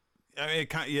 I mean,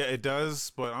 it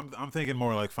does, but I'm thinking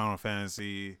more like Final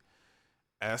Fantasy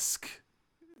esque,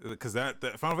 because that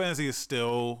Final Fantasy is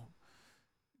still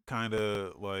kind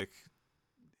of like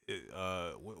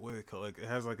what do they call it? Like it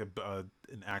has like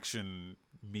an action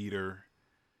meter,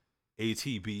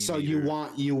 ATB so meter.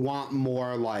 you want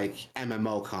more like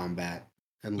MMO combat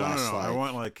and No, less no, no. like I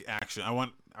want like action. I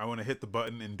want to hit the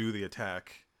button and do the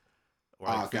attack,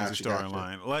 like Fantasy Star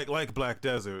Online, like Black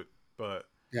Desert. But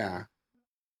yeah,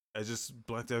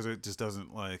 Black Desert just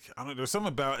doesn't like. I don't. There's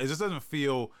something about it. Just doesn't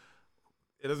feel.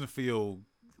 It doesn't feel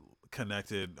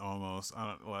connected almost. I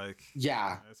don't like.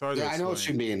 yeah, It's hard yeah. to I know what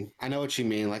you mean. I know what you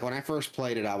mean. Like when I first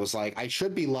played it, I was like, I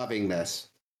should be loving this,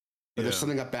 but there's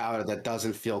something about it that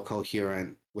doesn't feel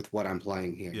coherent with what I'm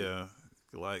playing here. Yeah,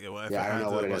 like yeah, I don't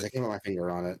know what it is. I can't put my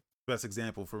finger on it. Best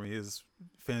example for me is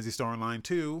Fantasy Star Online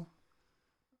 2,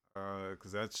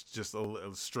 because that's just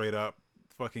a straight up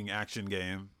fucking action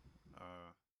game.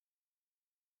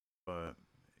 But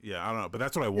yeah, I don't know. But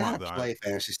that's what I want. Though. Play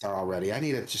Fantasy Star already. I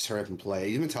need to just hurry up and play.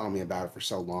 You've been telling me about it for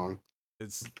so long.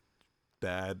 It's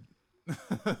bad.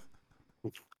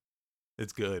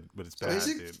 It's good, but it's bad,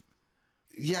 dude.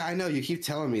 Yeah, I know. You keep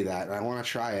telling me that, and I want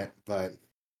to try it, but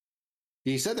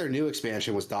you said their new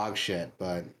expansion was dog shit,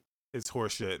 but it's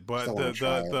horseshit. But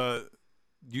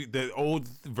the old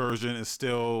version is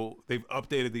still, they've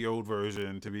updated the old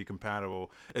version to be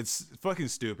compatible. It's fucking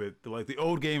stupid. Like the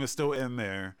old game is still in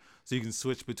there, so you can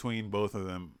switch between both of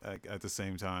them at the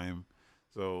same time.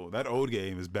 So that old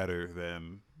game is better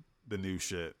than the new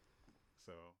shit.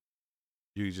 So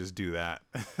you just do that.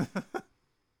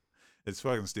 It's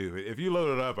fucking stupid. If you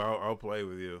load it up, I'll play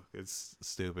with you. It's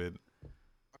stupid.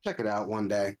 I'll check it out one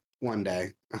day. One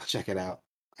day I'll check it out.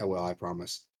 I will. I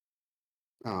promise.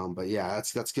 But yeah,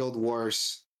 that's Guild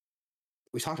Wars.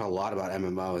 We talked a lot about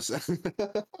MMOs.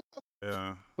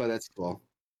 Yeah. But that's cool.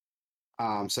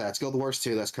 So that's Guild Wars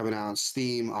 2. That's coming out on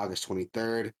Steam August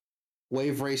 23rd.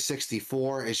 Wave Race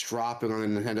 64 is dropping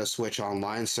on the Nintendo Switch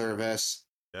Online service.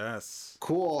 Yes.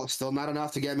 Cool. Still not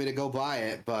enough to get me to go buy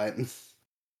it, but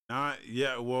not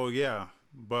yeah. Well, yeah,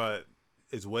 but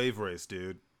it's Wave Race,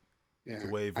 dude. Yeah,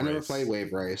 it's Wave I never played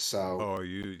Wave Race, so oh,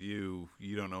 you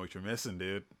don't know what you're missing,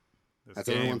 dude. That's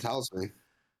what everyone tells me.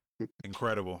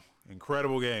 Incredible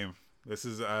game.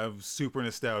 I'm super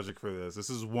nostalgic for this. This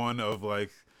is one of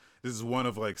like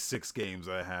 6 games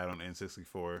I had on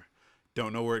N64.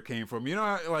 don't know where it came from. You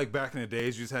know, like back in the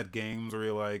days, you just had games where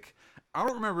you're like, I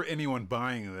don't remember anyone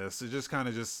buying this. It just kind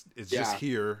of it's just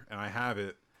here, and I have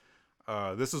it.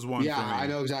 This is one Yeah, for I me.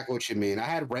 know exactly what you mean. I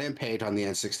had Rampage on the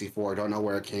N64. Don't know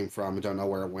where it came from. Don't know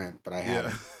where it went, but I had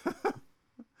Yeah. it.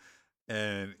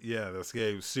 And yeah, this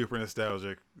game's super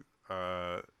nostalgic.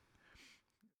 Uh,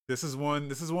 this is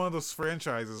one of those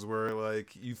franchises where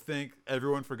like you think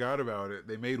everyone forgot about it.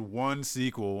 They made one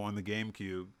sequel on the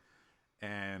GameCube,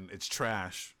 and it's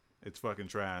trash. It's fucking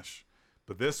trash.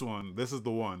 But this is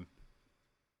the one.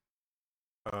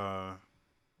 Uh,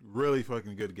 really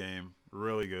fucking good game.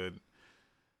 Really good.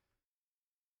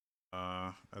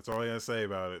 That's all I gotta say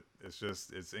about it.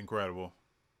 It's incredible.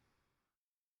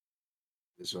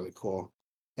 It's really cool.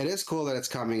 It is cool that it's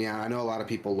coming out. I know a lot of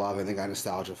people love it. They got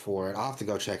nostalgia for it. I'll have to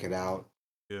go check it out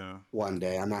Yeah. one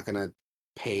day. I'm not gonna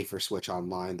pay for Switch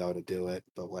Online though to do it,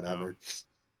 but No. whatever.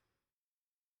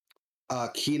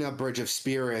 Kena Bridge of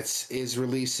Spirits is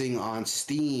releasing on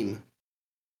Steam.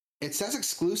 It says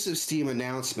exclusive Steam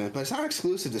announcement, but it's not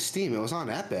exclusive to Steam. It was on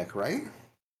Epic, right?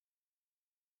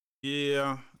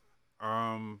 Yeah.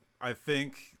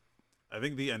 I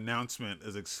think the announcement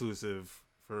is exclusive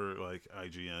for like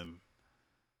IGN.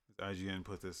 IGN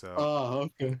put this out. Oh,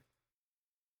 okay.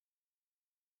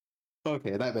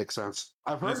 Okay, that makes sense.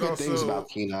 I've And heard it's good things about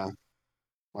also Kena.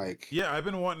 Like, yeah, I've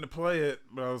been wanting to play it,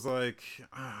 but I was like,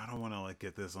 I don't want to like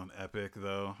get this on Epic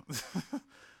though.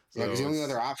 yeah, because So the only it's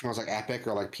other option was like Epic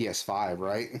or like PS5,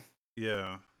 right?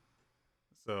 yeah.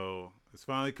 So it's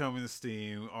finally coming to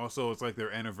Steam. Also, it's like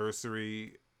their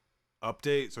anniversary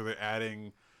update, so they're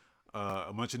adding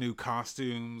a bunch of new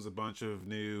costumes, a bunch of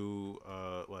new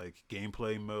like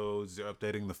gameplay modes. They're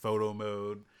updating the photo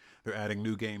mode. They're adding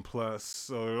New Game Plus.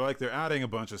 So they're adding a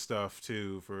bunch of stuff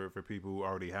too for people who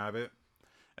already have it.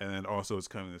 And then also it's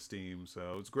coming to Steam.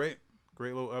 So it's great.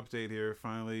 Great little update here.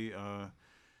 Finally,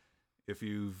 if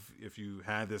you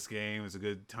had this game, it's a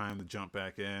good time to jump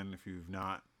back in. If you've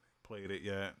not played it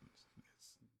yet, it's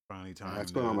finally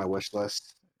That's time been on to my wish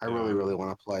list. I really, yeah. really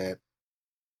want to play it.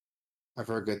 I've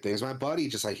heard good things. My buddy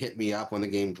just like hit me up when the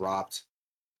game dropped.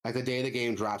 Like the day the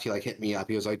game dropped, he like hit me up.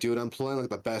 He was like, "Dude, I'm playing like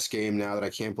the best game now that I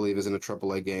can't believe isn't a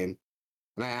AAA game."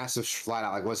 And I asked him flat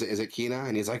out, like, "Was it? Is it Kena?"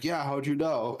 And he's like, "Yeah." How'd you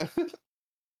know?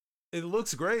 It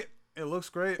looks great. It looks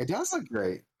great. It does look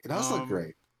great. It does look Um,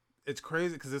 great. it's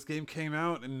crazy because this game came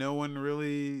out and no one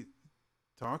really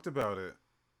talked about it.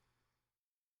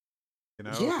 You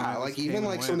know, it kind Yeah, of like just came even and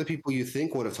like some of went. the people you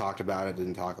think would have talked about it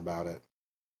didn't talk about it.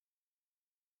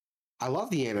 I love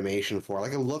the animation for it.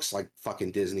 Like it looks like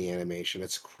fucking Disney animation.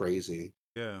 It's crazy.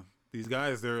 Yeah, these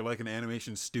guys, they're like an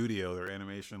animation studio. They're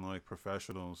animation like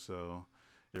professionals. So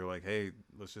you're like, hey,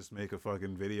 let's just make a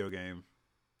fucking video game.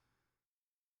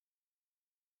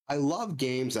 I love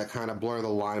games that kind of blur the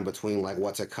line between like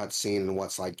what's a cutscene and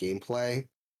what's like gameplay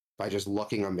by just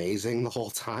looking amazing the whole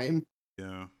time.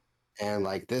 Yeah, And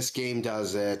like this game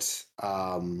does it.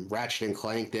 Ratchet and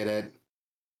Clank did it.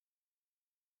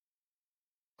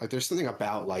 Like there's something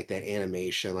about like that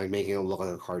animation, like making it look like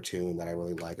a cartoon that I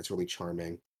really like. It's really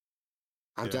charming.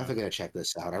 I'm yeah. definitely gonna check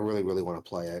this out. I really, really want to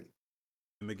play it.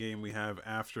 And the game we have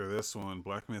after this one,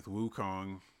 Black Myth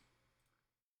Wukong,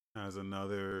 has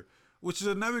another, which is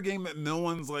another game that no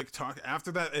one's like talk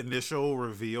after that initial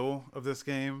reveal of this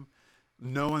game.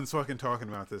 No one's fucking talking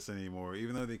about this anymore,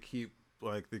 even though they keep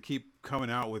coming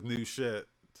out with new shit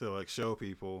to like show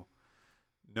people.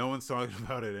 No one's talking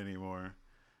about it anymore.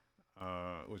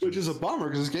 Which Which is a is bummer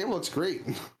because this game looks great.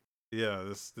 yeah,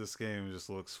 this game just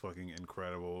looks fucking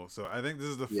incredible. So I think this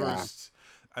is the Yeah, first.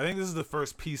 I think this is the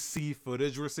first PC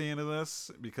footage we're seeing of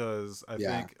this because I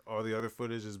yeah, think all the other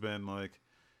footage has been like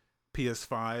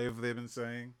PS5. They've been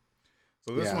saying.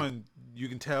 So this yeah. one you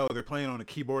can tell they're playing on a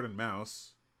keyboard and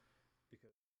mouse because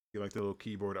you like the little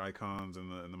keyboard icons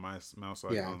and the mouse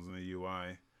Yeah. icons in the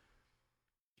UI.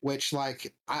 Which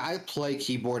like I play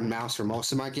keyboard and mouse for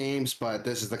most of my games, but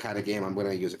this is the kind of game I'm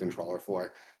gonna use a controller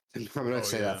for. I'm gonna Oh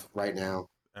say yeah, that right now.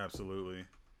 absolutely.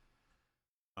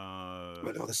 Uh,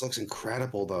 But no, this looks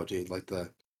incredible though, dude. Like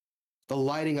the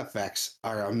lighting effects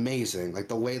are amazing. Like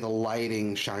the way the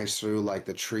lighting shines through like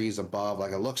the trees above,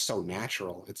 like it looks so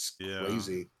natural. It's yeah.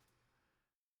 crazy.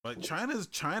 Like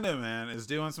China, man, is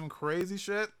doing some crazy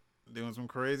shit. Doing some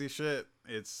crazy shit.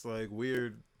 It's like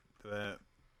weird that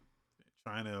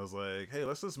China is like, hey,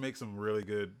 let's just make some really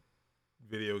good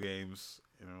video games.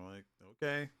 You know, like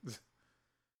okay,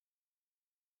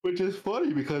 Which is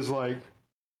funny because like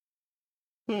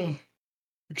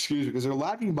excuse me, because they're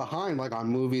lagging behind like on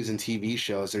movies and TV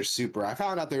shows. They're super. I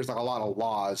found out there's like a lot of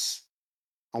laws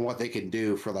on what they can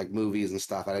do for like movies and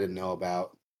stuff that I didn't know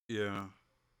about. yeah,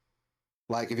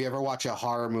 Like if you ever watch a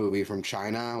horror movie from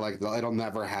China, like it'll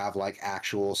never have like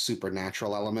actual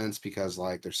supernatural elements because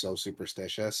like they're so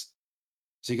superstitious.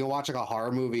 So you can watch like a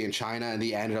horror movie in China, and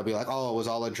the end it'll be like, oh, it was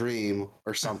all a dream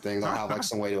or something. They'll have like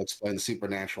some way to explain the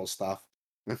supernatural stuff,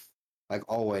 like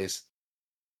always.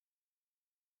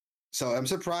 So I'm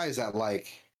surprised that like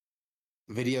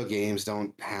video games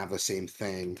don't have the same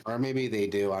thing, or maybe they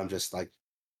do. I'm just like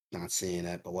not seeing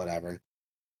it, but whatever.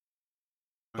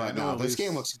 I But know no, this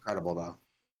game looks incredible though.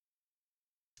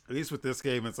 at least with this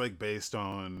game, it's like based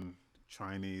on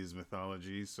Chinese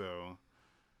mythology, so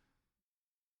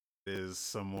it is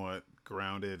somewhat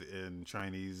grounded in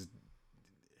Chinese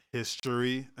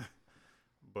history.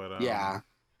 But Yeah,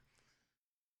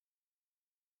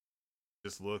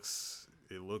 just looks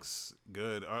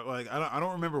good. I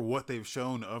don't remember what they've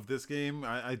shown of this game.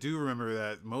 I do remember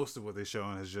that most of what they've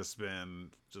shown has just been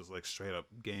just like straight up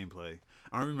gameplay.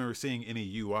 I don't remember seeing any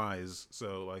UIs.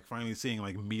 So like finally seeing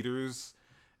like meters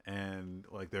and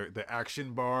like the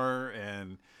action bar,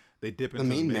 and they dip the into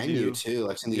the main menu menu. too,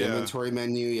 like in the Yeah, inventory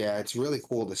menu. Yeah, it's really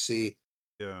cool to see,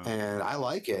 yeah, and I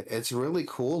like it. It's really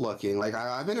cool looking. Like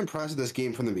I've been impressed with this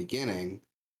game from the beginning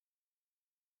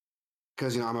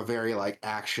because I'm a very like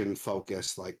action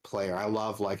focused like player. I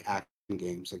love like action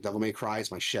games. Like Devil May Cry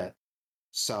is my shit. yeah,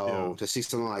 So to see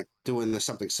something like doing this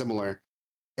something similar,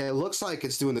 it looks like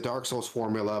it's doing the Dark Souls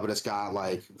formula, but it's got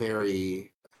like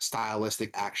very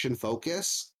stylistic action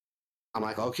focus. I'm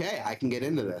like, okay, I can get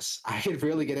into this. I can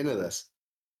really get into this.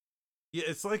 yeah.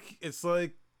 It's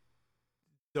like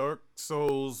Dark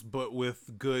Souls, but with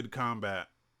good combat,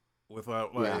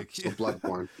 without Yeah, like so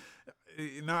Bloodborne.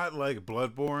 not like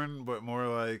Bloodborne, but more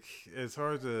like it's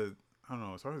hard to I don't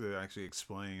know. It's hard to actually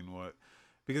explain what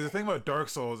because the thing about Dark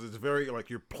Souls is very like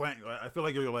you're playing. I feel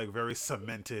like you're like very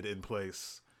cemented in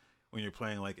place when you're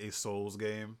playing like a Souls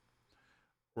game.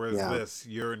 Whereas Yeah. this,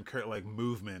 your like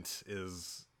movement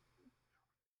is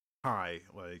high.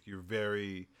 Like you're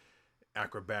very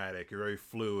acrobatic. You're very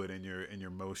fluid in your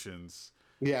motions.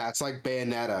 Yeah, it's like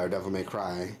Bayonetta or Devil May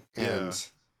Cry. Yeah. And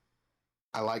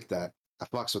I like that. I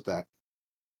fucks with that.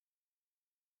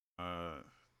 Uh,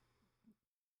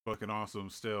 fucking awesome.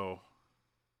 Still.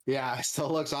 Yeah, it still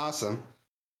looks awesome.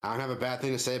 I don't have a bad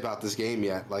thing to say about this game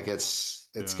yet. Like it's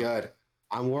Yeah. good.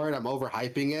 I'm worried I'm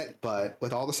overhyping it, but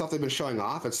with all the stuff they've been showing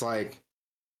off, it's like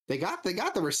they got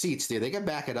the receipts, dude. They can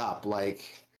back it up. Like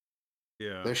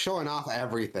Yeah. they're showing off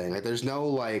everything. Like there's no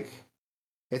like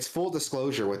it's full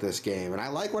disclosure with this game, and I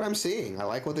like what I'm seeing. I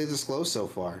like what they disclosed so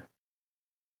far.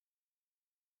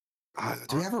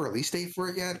 Do we have a release date for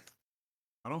it yet?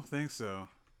 I don't think so.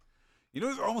 You know,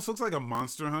 it almost looks like a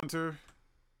Monster Hunter.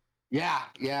 Yeah,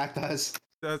 yeah, it does.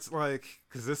 That's like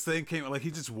because this thing came like he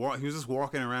was just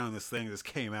walking around. This thing just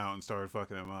came out and started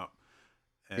fucking him up,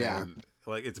 Yeah, and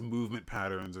like its movement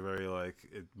patterns are very like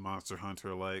Monster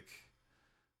Hunter like.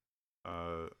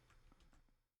 Uh,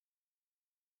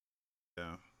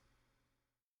 yeah,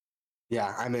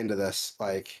 yeah, I'm into this.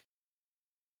 Like,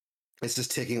 it's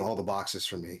just ticking all the boxes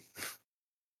for me.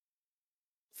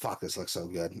 Fuck, this looks so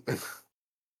good.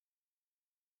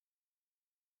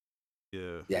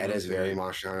 yeah. Yeah, it Really is very dig.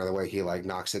 Monster Hunter the way he like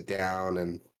knocks it down,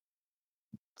 and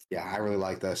yeah, I really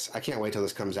like this. I can't wait till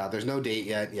this comes out. There's no date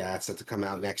yet. Yeah, it's set to come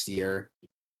out next year.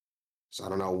 So I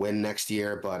don't know when next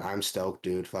year, but I'm stoked,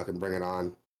 dude. Fucking bring it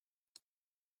on.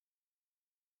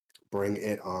 Bring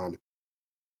it on.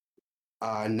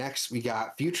 Next we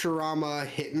got Futurama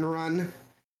Hit and Run.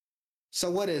 So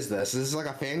what is this? Is this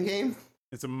like a fan game?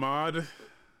 It's a mod.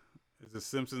 It's a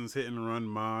Simpsons hit and run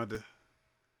mod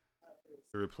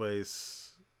to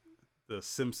replace the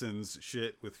Simpsons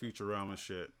shit with Futurama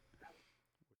shit,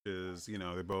 which is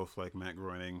they're both like Matt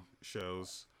Groening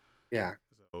shows, Yeah.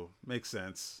 so makes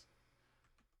sense.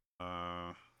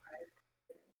 Uh,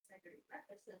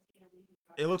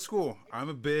 it looks cool. I'm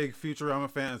a big Futurama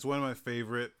fan. It's one of my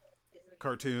favorite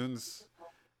cartoons. Uh,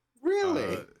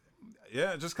 Really?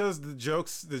 yeah, just because the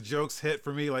jokes hit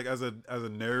for me like as a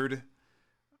nerd, just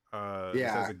as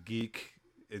Yeah. a geek,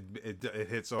 it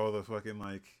hits all the fucking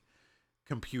like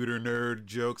computer nerd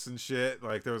jokes and shit.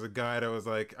 Like there was a guy that was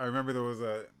like, I remember there was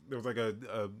like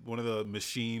a one of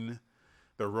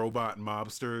the robot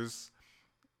mobsters,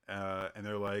 and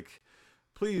they're like,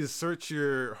 please search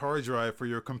your hard drive for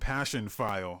your compassion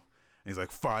file. And he's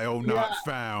like, file Yeah. not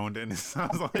found, and it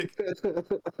sounds like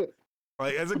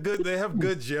it's a good. They have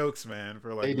good jokes, man,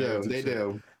 for like They do. nerds and They shit.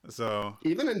 do. So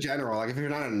Even in general, like if you're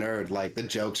not a nerd, like the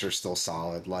jokes are still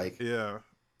solid. Like yeah,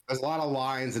 there's a lot of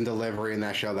lines and delivery in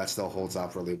that show that still holds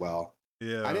up really well. I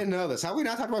yeah, didn't know this. How have we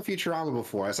not talked about Futurama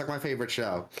before? It's like my favorite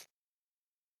show.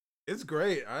 it's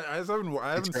great. I just haven't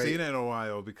I It's haven't great. seen it in a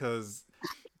while because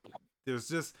there's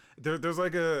just there's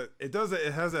like it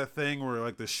has that thing where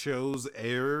like the shows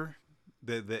air,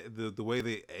 the way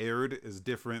they aired is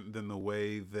different than the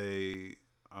way they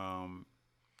um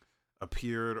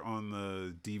appeared on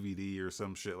the DVD or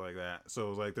some shit like that.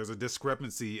 So like there's a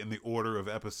discrepancy in the order of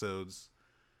episodes,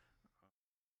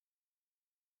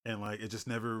 and like it just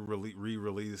never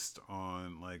re-released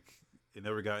on like it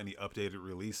never got any updated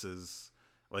releases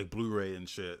like Blu-ray and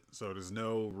shit. So there's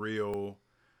no real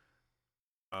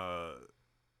uh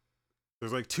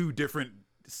there's like two different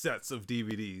sets of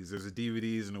DVDs. There's a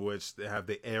DVDs in which they have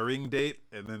the airing date,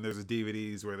 and then there's a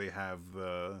DVDs where they have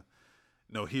the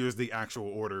no, here's the actual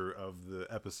order of the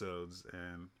episodes.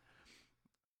 And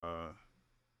uh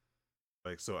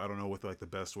like so I don't know what like the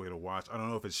best way to watch. I don't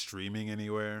know if it's streaming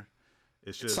anywhere.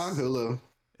 It's on Hulu.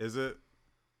 Is it?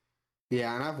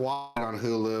 Yeah, and I've watched it on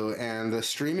Hulu, and the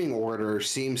streaming order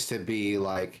seems to be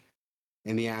like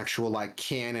in the actual like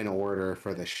canon order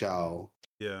for the show.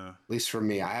 Yeah. At least for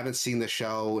me, I haven't seen the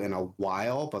show in a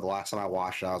while, but the last time I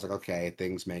watched it, I was like, okay,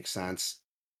 things make sense.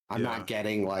 I'm not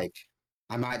getting like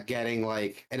an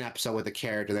episode with a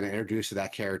character, then introduced to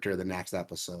that character the next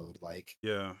episode. Like,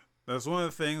 yeah, that's one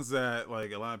of the things that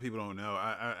like a lot of people don't know.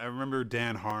 I remember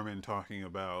Dan Harmon talking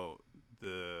about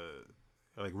the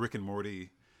like Rick and Morty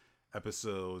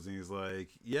episodes, and he's like,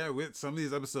 yeah, with some of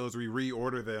these episodes we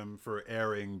reorder them for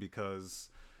airing because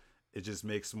it just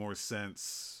makes more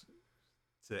sense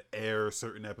to air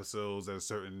certain episodes at a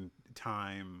certain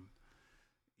time,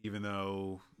 even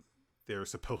though they're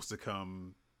supposed to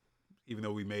come, even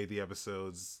though we made the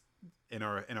episodes in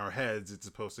our heads, it's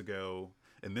supposed to go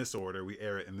in this order. We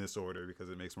air it in this order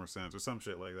because it makes more sense, or some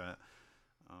shit like that.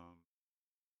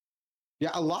 Yeah,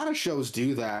 a lot of shows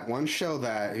do that. One show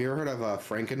that you ever heard of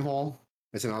Frankenhole?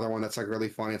 It's another one that's like really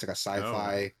funny. It's like a sci-fi.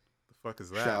 No. The fuck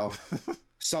is that? Show.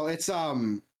 So it's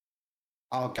oh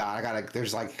god,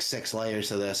 there's like 6 layers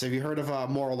to this. Have you heard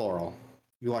of Moral Laurel?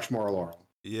 You watch Moral Laurel?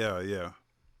 Yeah.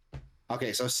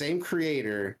 Okay, so same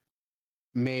creator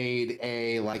made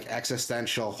a like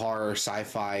existential horror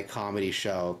sci-fi comedy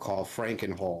show called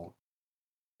Frankenhole.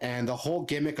 And the whole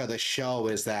gimmick of the show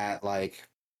is that like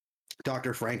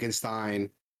Dr. Frankenstein,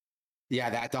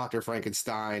 that Dr.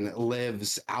 Frankenstein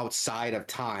lives outside of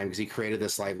time because he created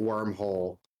this like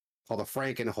wormhole called the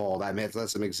Frankenhole that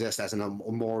lets him exist as an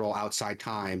immortal outside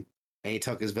time. And he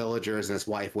took his villagers and his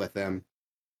wife with him.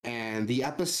 And the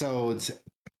episodes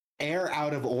air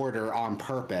out of order on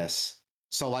purpose.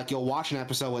 So like you'll watch an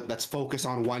episode that's focused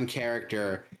on one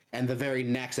character, and the very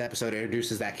next episode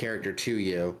introduces that character to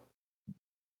you.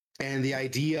 And the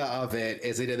idea of it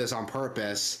is they did this on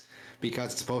purpose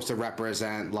because it's supposed to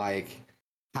represent like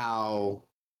how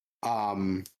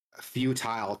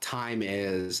futile time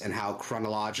is and how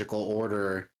chronological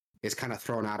order is kind of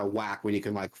thrown out of whack when you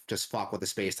can like just fuck with the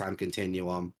space-time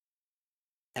continuum.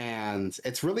 And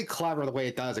it's really clever the way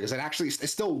it does it because it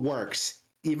still works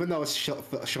even though it's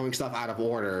showing stuff out of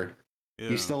order. Yeah.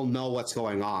 You still know what's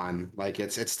going on. Like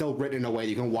it's still written in a way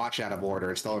you can watch out of order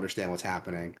and still understand what's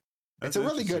happening. It's a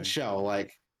really good show.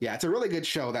 Like, yeah, it's a really good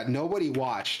show that nobody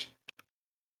watched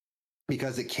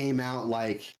because it came out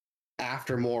like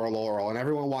after Moral Laurel, and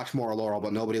everyone watched Moral Laurel,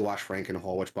 but nobody watched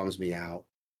Frankenhole, which bums me out.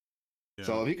 Yeah.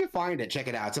 So if you can find it, check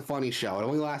it out. It's a funny show. It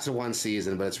only lasted 1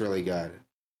 season, but it's really good.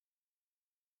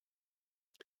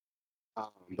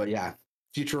 But yeah,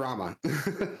 Futurama.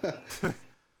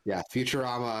 Yeah,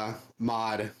 Futurama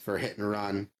mod for Hit and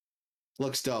Run.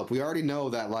 Looks dope. We already know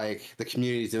that like the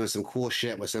community's doing some cool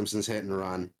shit with Simpsons Hit and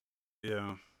Run.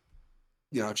 Yeah.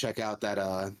 You know, check out that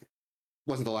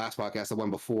wasn't the last podcast, the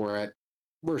one before it,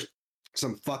 where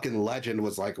some fucking legend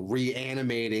was like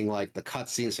reanimating like the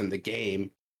cutscenes from the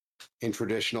game in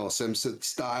traditional Simpsons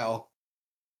style.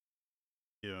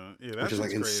 Yeah, that's which is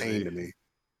like insane to me.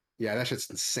 Yeah, that shit's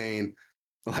insane.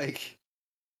 Like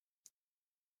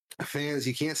fans,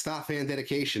 you can't stop fan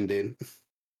dedication, dude.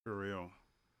 For real.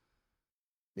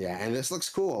 Yeah, and this looks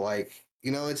cool. Like,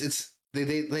 you know, it's they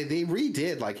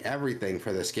redid like everything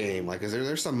for this game. Like, cause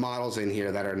there's some models in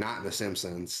here that are not in The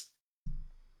Simpsons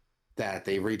that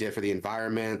they redid for the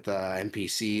environment, the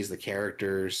NPCs, the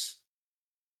characters.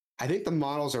 I think the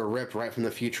models are ripped right from the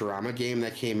Futurama game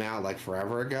that came out like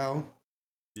forever ago.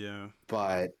 Yeah,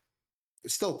 but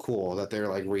it's still cool that they're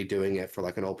like redoing it for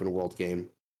like an open world game.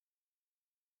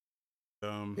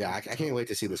 Yeah, I can't wait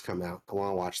to see this come out. I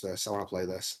want to watch this. I want to play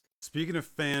this. Speaking of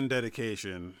fan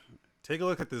dedication, take a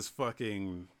look at this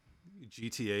fucking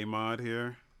GTA mod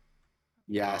here.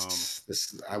 Yes,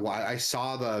 I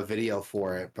saw the video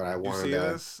for it, but I wanted to see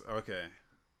this. Okay.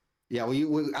 Yeah,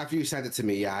 well, after you sent it to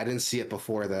me, yeah, I didn't see it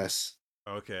before this.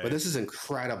 But Okay. this is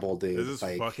incredible, This dude. is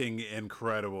Like, fucking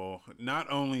incredible. Not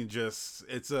only just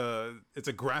it's a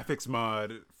graphics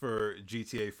mod for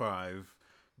GTA 5,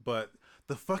 but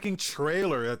the fucking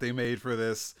trailer that they made for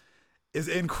this is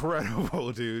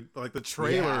incredible, dude. Like the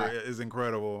trailer yeah, is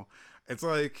incredible. It's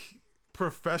like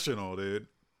professional, dude.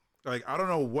 Like I don't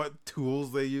know what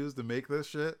tools they use to make this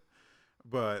shit,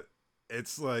 but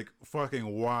it's like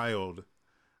fucking wild.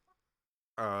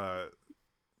 Uh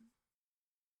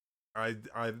I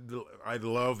I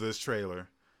love this trailer.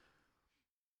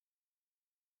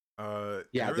 And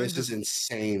yeah, everything this is just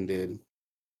insane, dude.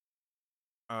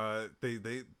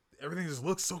 they everything just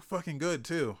looks so fucking good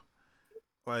too.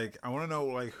 Like I want to know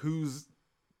like who's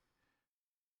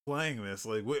playing this.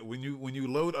 Like when you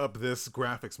load up this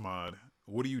graphics mod,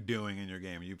 what are you doing in your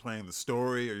game? Are you playing the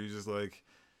story? Are you just like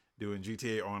doing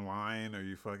GTA Online? Are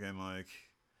you fucking like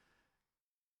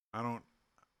I don't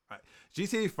I,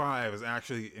 GTA 5 is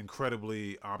actually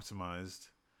incredibly optimized.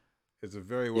 It's a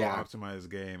very well Yeah, optimized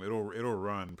game. It'll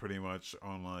run pretty much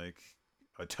on like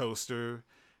a toaster,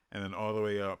 and then all the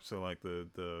way up to like the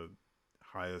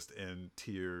highest end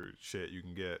tier shit you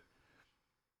can get.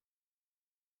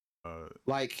 Uh,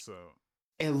 like so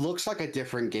it looks like a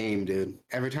different game, dude.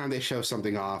 Every time they show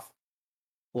something off,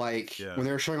 like yeah, when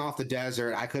they were showing off the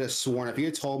desert, I could have sworn if you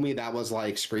had told me that was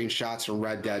like screenshots from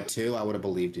Red Dead 2, I would have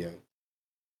believed you.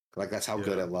 Like that's how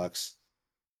good yeah, it looks.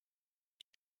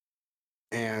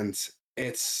 And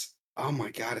it's oh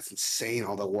my god, it's insane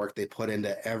all the work they put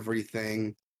into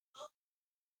everything.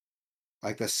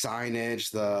 Like the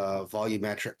signage, the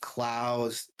volumetric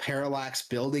clouds, parallax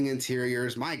building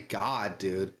interiors. My god,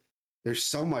 dude. There's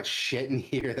so much shit in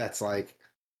here that's like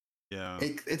yeah,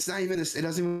 it's not even this, it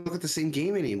doesn't even look like the same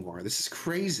game anymore. This is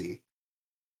crazy.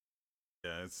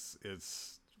 yeah.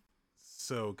 It's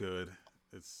so good.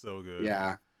 It's so good.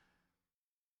 Yeah.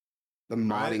 The I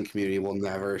modding community will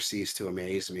never cease to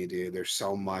amaze me, dude. There's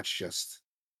so much just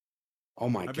oh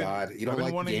my I've been god. You I've don't been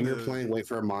like the wanting game you're to playing? Wait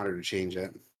for a monitor to change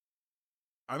it.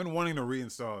 I've been wanting to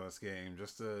reinstall this game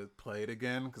just to play it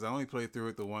again because I only played through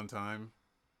it the one time.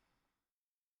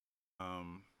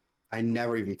 Um, I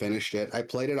never even finished it. I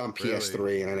played it on really,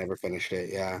 PS3 and I never finished it.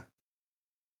 Yeah.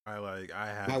 I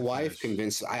had My to wife finish.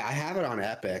 convinced I have it on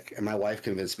Epic, and my wife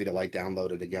convinced me to like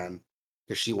download it again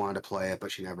because she wanted to play it,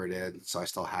 but she never did. So I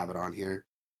still have it on here.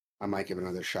 I might give it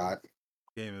another shot.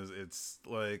 Game is it's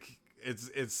like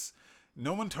it's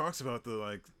no one talks about the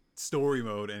like story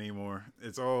mode anymore.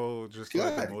 It's all It's just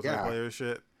like the good. Yeah. multiplayer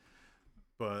shit.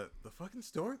 But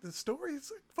the story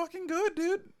is like, fucking good,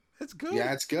 dude. It's good.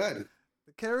 Yeah, it's good.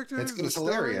 The It's characters, good. the It's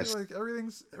story, hilarious. like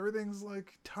everything's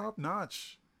like top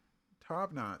notch,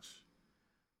 top notch.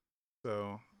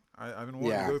 So I've been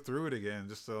wanting to Yeah. go through it again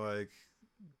just to like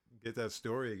get that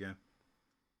story again.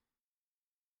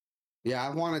 Yeah, I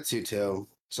wanted to too.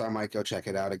 So I might go check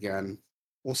it out again.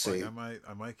 We'll Like see.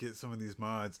 I might get some of these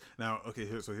mods now. Okay,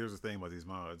 here's the thing about these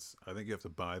mods. I think you have to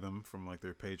buy them from like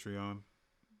their Patreon.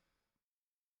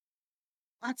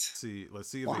 What? Let's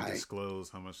see if they Why? disclose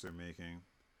how much they're making.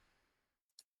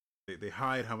 They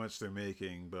hide how much they're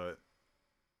making, but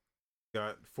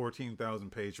got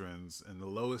 14,000 patrons, and the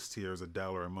lowest tier is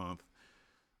 $1 a month.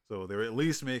 So they're at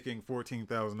least making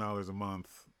 $14,000 a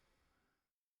month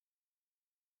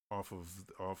off of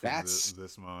That's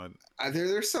this mod.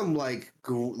 there's some like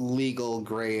legal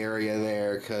gray area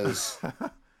there because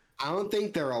I don't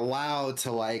think they're allowed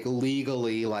to like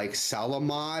legally like sell a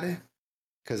mod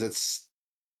because it's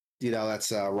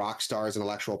that's Rockstar's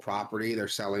intellectual property. They're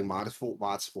selling mods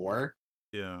for.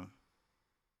 Yeah.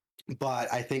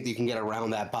 But I think you can get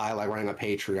around that by like running a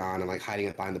Patreon and like hiding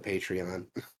it behind the Patreon.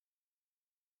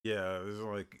 Yeah, there's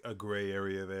like a gray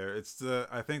area there. It's the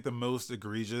I think the most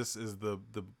egregious is the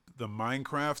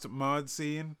Minecraft mod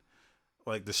scene,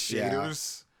 like the Yeah,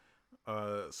 shaders.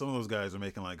 Some of those guys are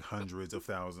making like hundreds of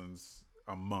thousands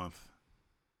a month.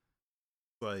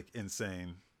 Like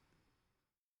insane.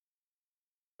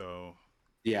 So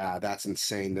yeah, that's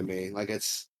insane to me. Like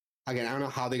it's again, I don't know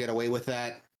how they get away with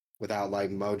that without like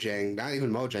Mojang. Not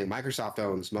even Mojang. Microsoft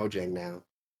owns Mojang now,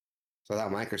 so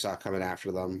without Microsoft coming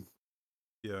after them,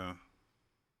 yeah,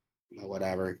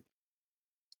 whatever.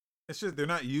 it's just they're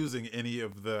not using any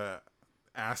of the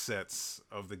assets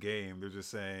of the game. They're just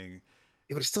saying,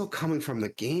 Yeah, but it's still coming from the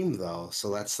game though,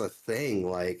 so that's the thing.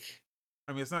 Like,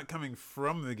 I mean, it's not coming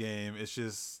from the game. It's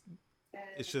just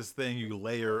thing you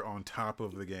layer on top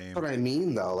of the what game. I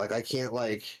mean though. Like, I can't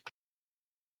like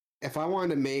if I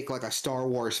wanted to make like a Star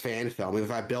Wars fan film,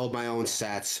 if I build my own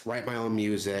sets, write my own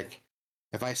music,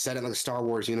 if I set it in like the Star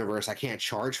Wars universe, I can't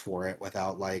charge for it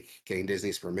without like getting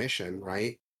Disney's permission,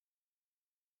 right?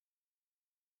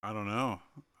 I don't know.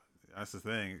 That's the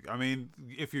thing. I mean,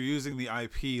 if you're using the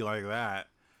IP like that,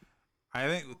 I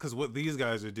think because what these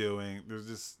guys are doing, there's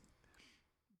just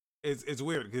it's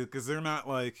weird because they're not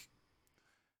like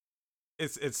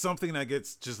it's something that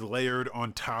gets just layered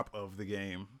on top of the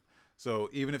game. So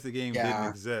even if the game didn't Yeah,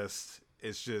 exist,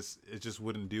 it just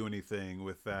wouldn't do anything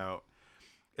without.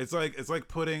 It's like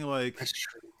putting like that's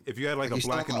true. if you had like Like a you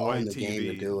still have black to and own white the game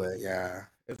to TV. do it. Yeah,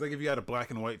 It's like if you had a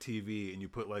black and white TV and you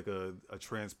put like a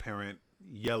transparent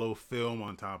yellow film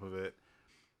on top of it.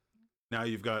 Now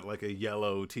you've got like a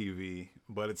yellow TV,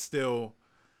 but it's still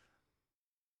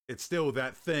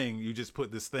that thing. You just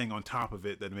put this thing on top of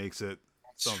it that makes it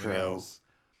that's something true. else.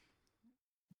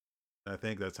 I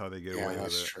think that's how they get Yeah, away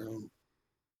with that's it. true.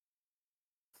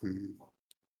 Hmm.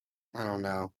 I don't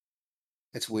know.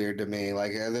 It's weird to me.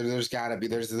 Like there's got to be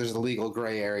there's a legal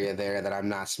gray area there that I'm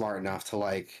not smart enough to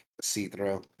like see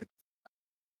through.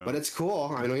 Yeah, But it's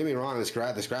cool. I mean, don't get me wrong. This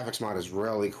graphics mod is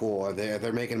really cool.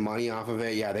 They're making money off of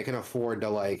it. Yeah, they can afford to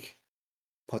like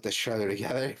put this trailer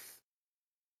together.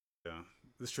 yeah.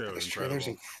 This trailer is This trailer's incredible.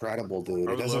 incredible, dude.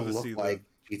 I It would love doesn't to look see the like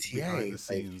behind GTA. the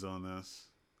Like, scenes on this.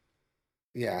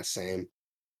 yeah, same.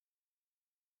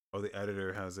 Oh, the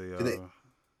Do they?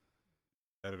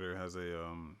 editor has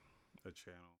a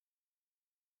channel.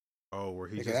 Oh, where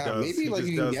Check it out. Maybe he like just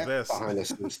you can does get this. behind the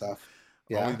scenes stuff.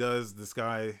 All he Yeah, does, this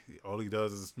guy, all he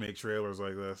does is make trailers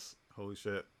like this. Holy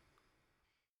shit.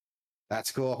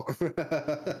 that's cool.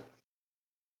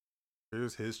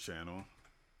 Here's his channel.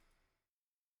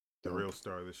 The real Dope.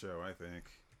 star of the show, I think.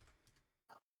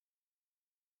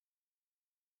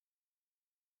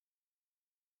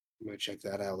 I'm gonna check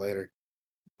that out later.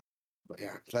 But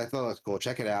yeah, so I thought it was cool.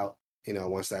 Check it out.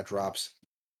 Once that drops.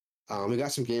 We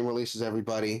got some game releases,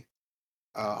 everybody.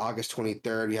 August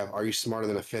 23rd, we have Are You Smarter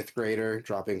Than a Fifth Grader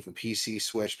dropping for PC,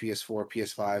 Switch, PS4,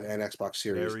 PS5, and Xbox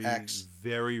Series Very, X.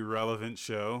 very relevant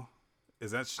show.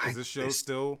 Is I this show this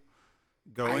still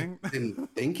I going? didn't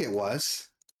think it was.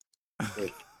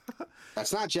 Like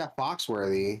that's not Jeff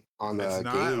Foxworthy on It's the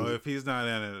not. Oh, game. if he's not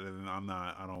in it, then I'm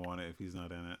not. I don't want it if he's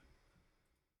not in it.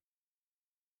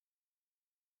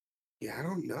 Yeah, I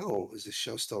don't know. Is this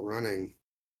show still running?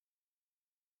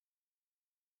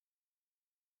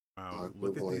 Wow,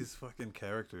 look at Googling. these fucking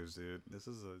characters, dude. This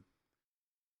is a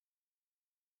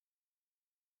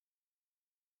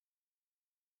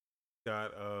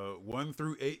got 1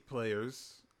 through 8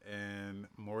 players and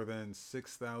more than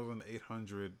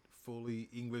 6,800 fully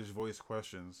English voice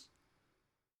questions.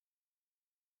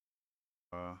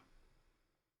 Uh,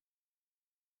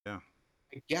 yeah.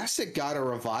 I guess it got a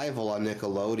revival on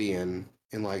Nickelodeon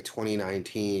in like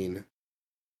 2019,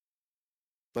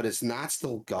 but it's not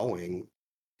still going.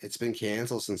 It's been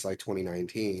canceled since like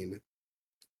 2019.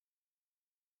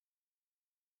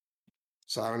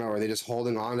 So I don't know. Are they just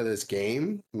holding on to this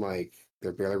game? Like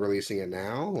they're barely releasing it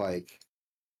now? Like,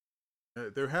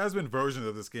 There has been versions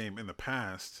of this game in the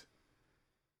past,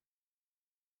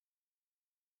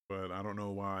 but I don't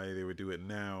know why they would do it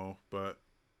now. But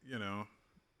you know,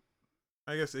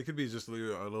 I guess it could be just a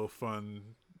little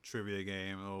fun trivia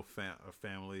game, a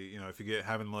family. You know, if you get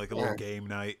having like a little yeah, game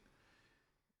night,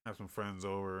 have some friends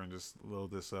over and just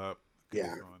load this up. It could be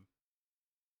yeah, fun.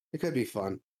 it could be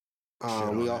fun. Shit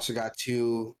We on it. also got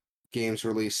two games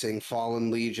releasing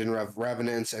Fallen Legion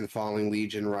Revenants and Fallen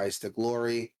Legion Rise to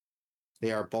Glory.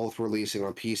 They are both releasing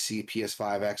on PC,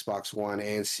 PS5, Xbox One,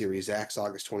 and Series X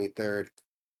August 23rd.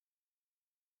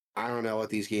 I don't know what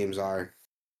these games are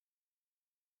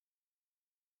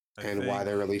I and why think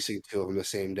they're releasing two of them the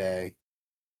same day.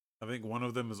 I think one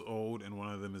of them is old and one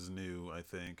of them is new. I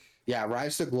think. Yeah,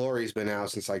 Rise to Glory's been out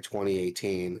since like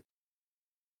 2018.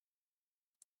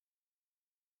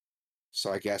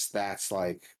 So I guess that's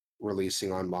like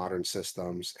releasing on modern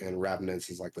systems, and Revenants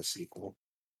is like the sequel.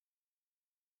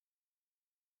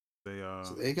 They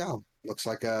So there you go.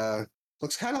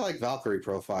 Looks kind of like Valkyrie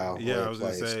Profile the way yeah, I it was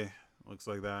gonna plays. say looks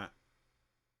like that.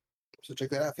 So check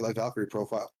that out if you like Valkyrie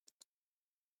Profile.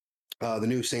 The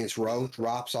new Saints Row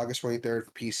drops August 23rd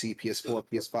for PC, PS4,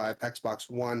 PS5, Xbox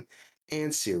One,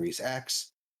 and Series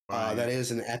X. Buying That it,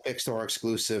 is an Epic Store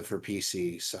exclusive for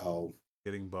PC. So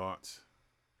getting bought,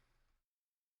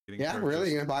 getting yeah,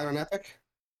 really, you purchased, gonna buy it on Epic?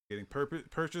 getting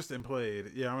purchased and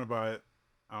played. Yeah, I'm gonna buy it.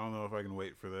 I don't know if I can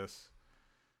wait for this.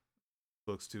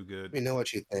 Looks too good. Let me know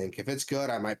what you think. If it's good,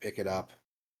 I might pick it up.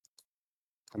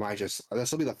 I might just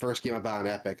this will be the first game I buy on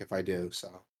Epic if I do.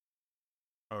 So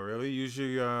Oh, really?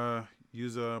 Usually,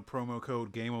 use a promo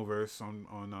code GameOverse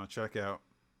on checkout.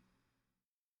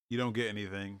 You don't get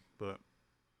anything, but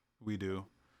we do.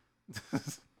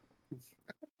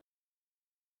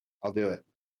 I'll do it.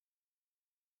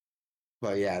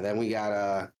 But yeah, then we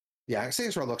got Yeah,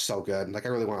 Saints Row looks so good. Like I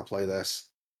really want to play this.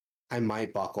 I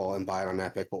might buckle and buy it on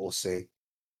Epic, but we'll see.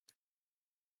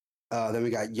 Then we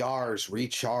got Yars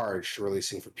Recharge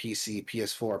releasing for PC,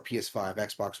 PS4, PS5,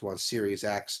 Xbox One, Series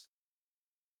X,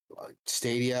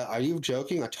 Stadia. Are you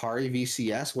joking? Atari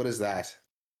VCS? What is that?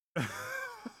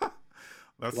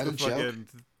 That's Is that the a joke? fucking.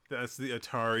 That's the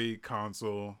Atari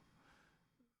console.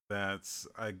 That's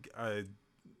I.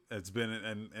 It's been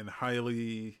in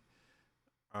highly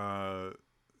uh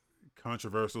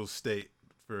controversial state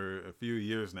for a few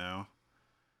years now.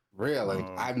 Really?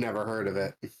 Um. I've never heard of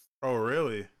it. Oh,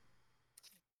 really?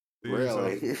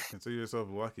 Really? Consider yourself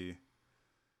lucky.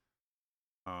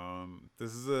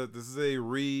 This is a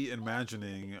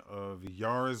reimagining of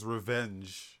Yara's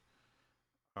Revenge,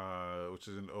 which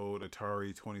is an old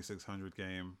Atari 2600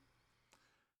 game.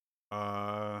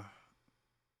 Uh,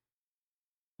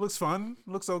 looks fun.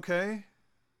 Looks okay.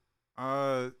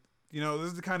 Uh, this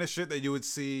is the kind of shit that you would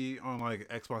see on like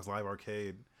Xbox Live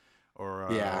Arcade or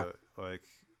Yeah. like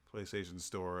PlayStation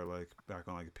Store, like back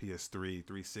on like PS3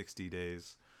 360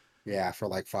 days. Yeah, for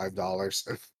like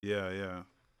 $5. Yeah, yeah.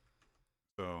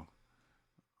 So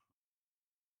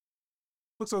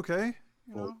looks okay.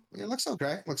 You Well, know. it looks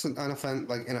okay. Looks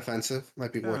inoffensive.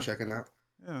 Might be worth Yeah, checking out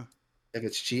yeah. if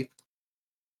it's cheap.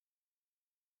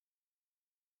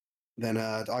 Then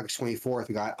August 24th,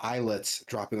 we got Islets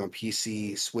dropping on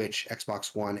PC, Switch,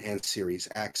 Xbox One, and Series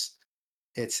X.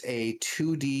 It's a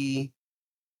 2D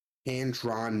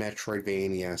hand-drawn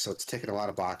Metroidvania, so it's ticking a lot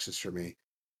of boxes for me.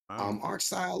 Wow. Art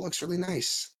style looks really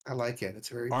nice. I like it. It's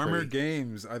very Armor pretty.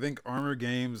 Games. I think Armor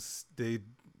Games.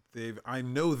 I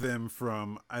know them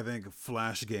from I think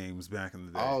Flash games back in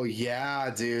the day. Oh yeah,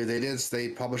 dude. They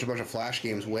published a bunch of Flash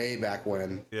games way back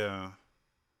when. Yeah.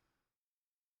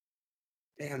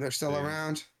 Damn, they're still They,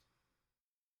 around.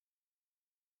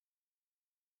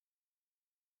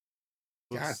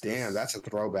 God looks damn, this. that's a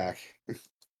throwback.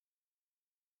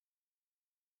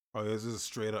 Oh, this is a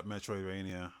straight up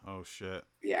Metroidvania. Oh shit! Look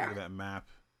Yeah. at that map.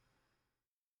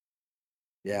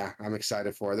 Yeah, I'm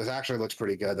excited for it. This actually looks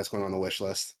pretty good. That's going on the wish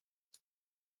list.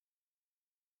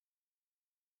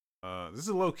 This is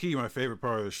low key my favorite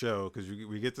part of the show because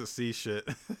we get to see shit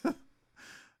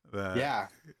that Yeah.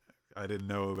 I didn't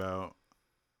know about.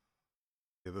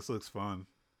 Yeah, this looks fun.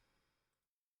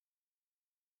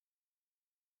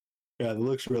 Yeah, it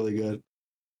looks really good.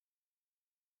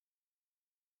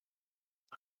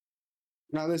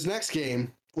 Now, this next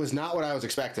game was not what I was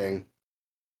expecting.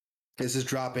 This is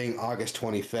dropping August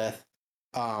 25th.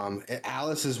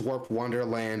 Alice's Warped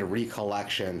Wonderland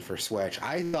Recollection for Switch.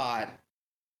 I thought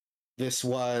this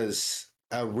was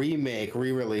a remake,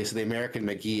 re-release of the American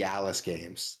McGee Alice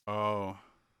games. Oh,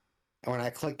 And when I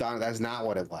clicked on it, that's not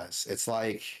what it was. It's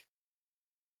like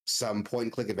some point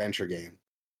and click adventure game.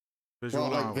 visual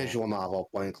Well, like novel. visual novel,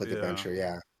 point and click Yeah. adventure,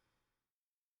 yeah.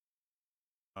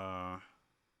 Uh,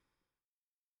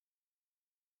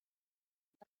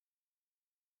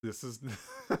 this is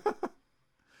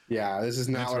Yeah, this is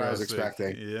not what I was interesting.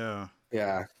 expecting. Yeah.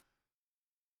 Yeah.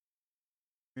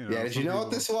 Yeah, did you Some know what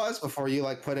people. this was before you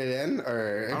like put it in I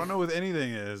or don't know what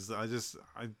anything is. I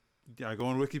go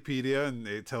on Wikipedia and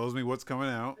it tells me what's coming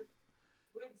out,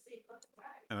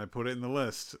 and I put it in the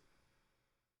list.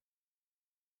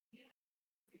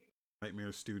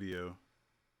 Nightmare Studio,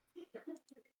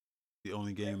 the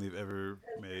only game they've ever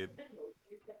made.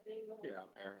 Yeah,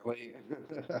 apparently.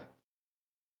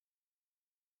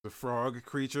 The frog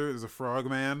creature is a frog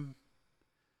man.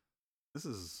 This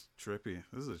is trippy.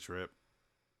 This is a trip.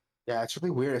 Yeah, it's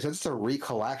really weird. It says it's a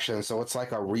recollection, so it's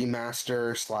like a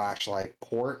remaster slash like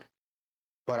port.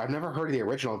 But I've never heard of the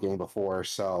original game before,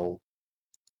 so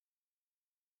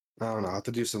I don't know. I have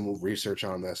to do some research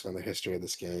on this on the history of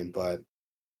this game. But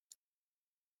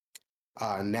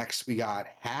next we got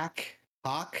Hawk,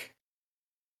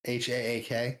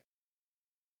 Haak.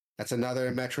 That's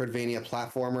another Metroidvania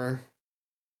platformer.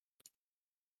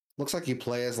 Looks like you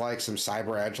play as like some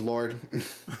cyber edgelord.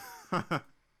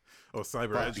 Oh,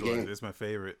 Cyber but the Edgelord game is my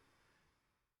favorite.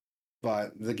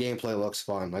 but the gameplay looks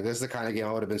fun. Like this is the kind of game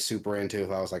I would have been super into if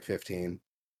I was like 15.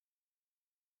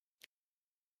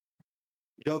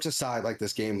 Jokes aside, like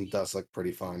this game does look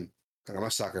pretty fun. And I'm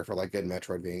a sucker for like good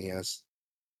Metroidvanias.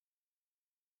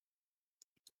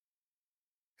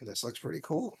 And this looks pretty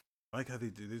cool. I like how they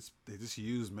do this. They just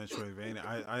use Metroidvania.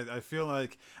 I feel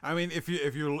like I mean if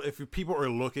people are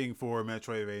looking for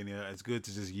Metroidvania, it's good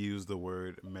to just use the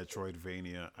word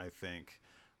Metroidvania. I think,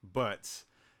 but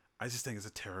I just think it's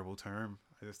a terrible term.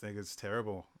 I just think it's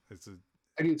terrible. It's a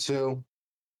I do too.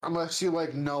 Unless you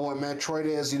like know what Metroid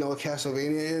is, you know what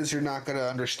Castlevania is, you're not gonna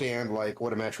understand like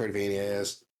what a Metroidvania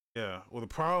is. Yeah. Well, the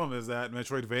problem is that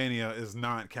Metroidvania is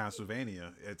not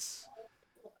Castlevania. It's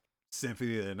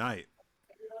Symphony of the Night,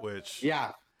 which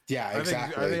Yeah, yeah, I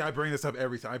exactly. think I bring this up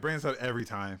every time. I bring this up every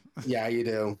time. Yeah, you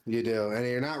do, and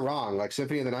you're not wrong. Like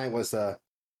Symphony of the Night was the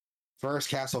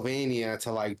first Castlevania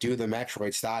to like do the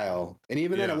Metroid style, and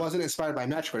even then, it Yeah. wasn't inspired by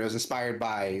Metroid. It was inspired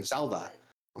by Zelda.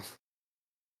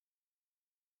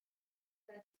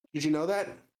 Did you know that?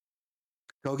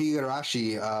 Kogi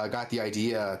Igarashi got the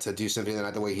idea to do something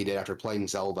not the way he did after playing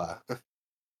Zelda, and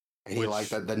he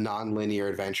liked Which the non-linear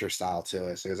adventure style to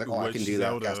it. So he was like, "Oh, I which can do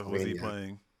that with Zelda was he Castlevania."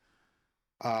 playing?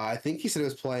 I think he said he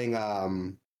was playing A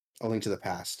Link to the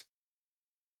Past.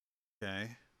 Okay.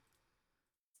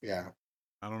 Yeah,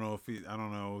 I don't know if he. I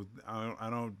don't know. I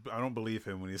don't believe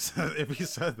him when he said if he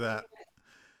said that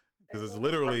because it's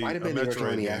literally might have a been the original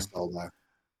Metroid NES game. Zelda.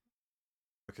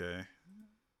 Okay.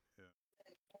 Yeah.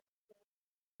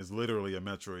 It's literally a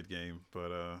Metroid game,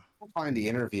 but I'll find the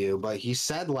interview, but he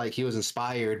said like he was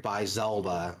inspired by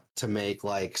Zelda to make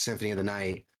like Symphony of the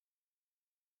Night,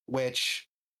 which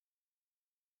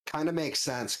kind of makes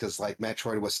sense because like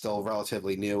Metroid was still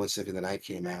relatively new when Symphony of the Night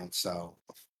came out. So,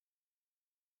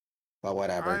 but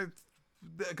whatever. I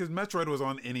because Metroid was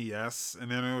on NES and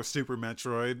then it was Super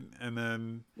Metroid and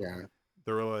then Yeah,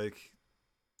 there were like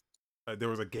there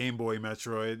was a Game Boy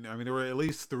Metroid. I mean, there were at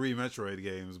least 3 Metroid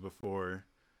games before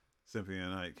Symphony of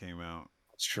the Night came out.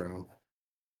 that's true.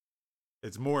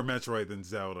 It's more Metroid than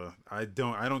Zelda. I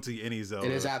don't see any It is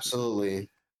Zelda. absolutely.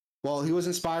 Well, he was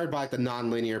inspired by like, the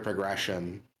non-linear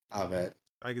progression of it.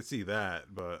 I could see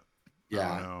that, but I don't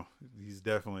Yeah, know. He's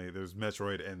definitely there's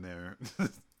Metroid in there,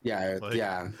 yeah, like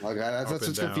yeah. Like up that's and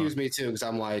what's down. confused me too, because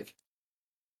I'm like,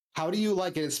 how do you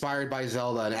like get inspired by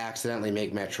Zelda and accidentally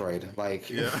make Metroid? Like,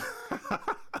 Yeah,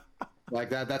 like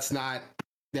that. That's not.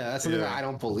 Yeah, that's something that yeah. I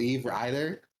don't believe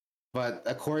either. But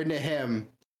according to him,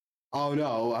 oh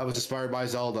no, I was inspired by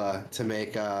Zelda to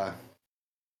make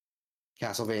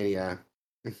Castlevania.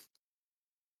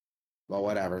 Well,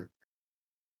 whatever.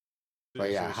 But So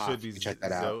yeah, it should Hawk, be you can check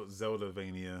that out.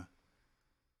 Zeldavania.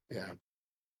 Yeah.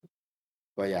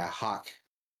 But yeah, Hawk.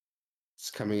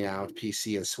 It's coming out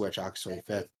PC and Switch August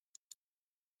 25th.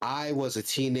 I Was a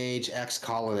Teenage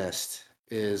Ex-Colonist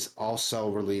is also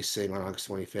releasing on August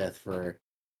 25th for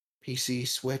PC,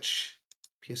 Switch,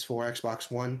 PS4,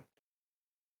 Xbox One.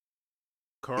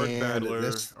 Card And Battler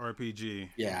this, RPG.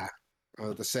 yeah, I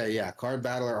was to say, yeah, Card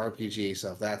Battler RPG.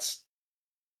 So if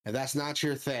that's not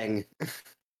your thing, is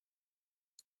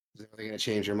really gonna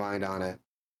change your mind on it.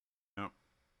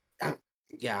 Yep.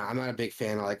 Yeah, I'm not a big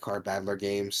fan of like Card Battler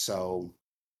games, so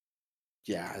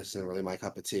yeah, this isn't really my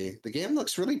cup of tea. The game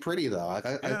looks really pretty though. I like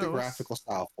Yeah, the it looks. graphical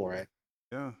style for it.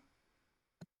 Yeah,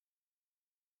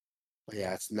 But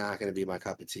yeah, it's not gonna be my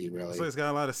cup of tea, looks like really. it's got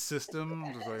a lot of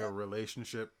systems. It's like a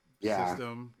relationship Yeah,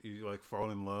 system. You like fall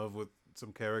in love with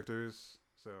some characters.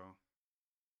 So,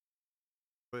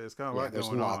 but it's got a yeah, lot there's a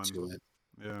going lot on. to it.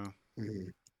 Yeah.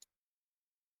 Mhm.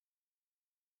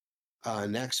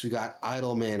 Next, we got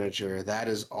Idle Manager. That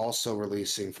is also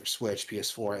releasing for Switch,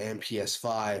 PS4, and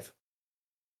PS5.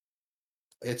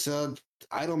 It's a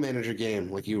idle manager game.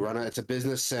 Like you run it's a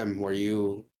business sim where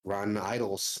you run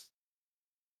idols.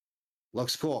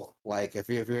 Looks cool. Like if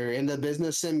you're into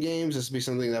business sim games, this would be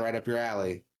something that right up your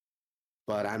alley.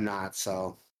 But I'm not,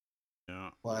 so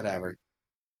Yeah. whatever.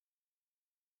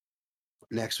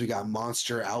 Next, we got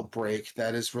Monster Outbreak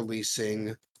that is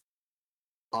releasing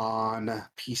on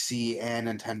PC and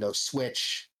Nintendo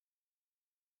Switch.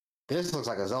 This looks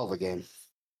like a Zelda game,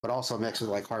 but also mixed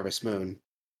with like Harvest Moon.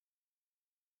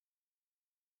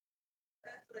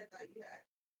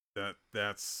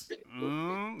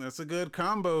 That's a good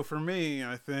combo for me.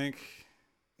 I think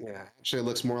Yeah, actually, it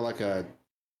looks more like a.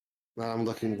 Well, I'm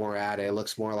looking more at it. It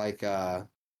looks more like a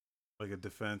like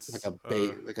defense. a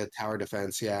bait, like a tower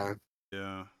defense. Yeah,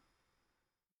 Yeah.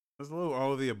 It's a little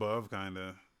all of the above kind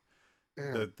of.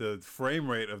 yeah, The frame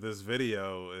rate of this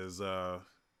video is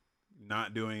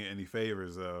not doing it any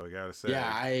favors though. I gotta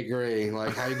yeah. say. I agree.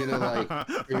 Like, how you gonna like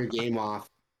turn your game off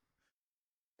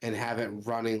and have it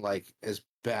running like as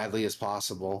badly as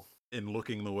possible? In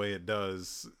looking the way it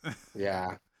does.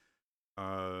 Yeah,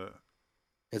 uh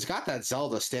it's got that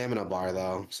Zelda stamina bar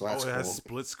though, so oh, that's it has cool.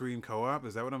 split screen co-op.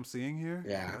 Is that what I'm seeing here?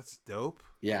 Yeah, That's dope.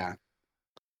 yeah.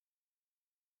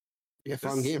 Be a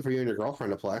fun This game for you and your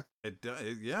girlfriend to play.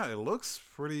 yeah, it looks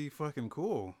pretty fucking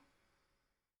cool.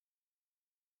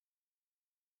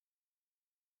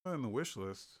 On the wish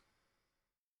list.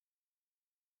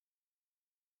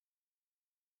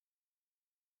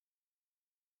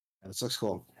 Yeah, this looks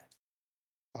cool.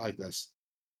 I like this.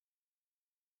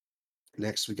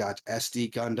 Next, we got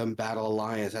SD Gundam Battle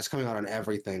Alliance. That's coming out on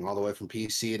everything, all the way from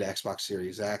PC to Xbox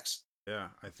Series X. Yeah,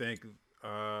 I think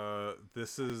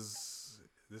this is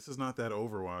not that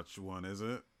Overwatch one, is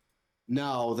it?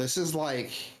 No, this is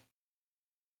like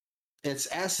it's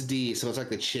SD, so it's like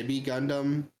the Chibi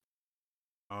Gundam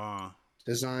Ah,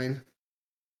 design,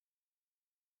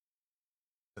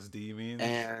 SD means.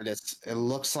 and it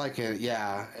looks like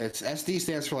it's SD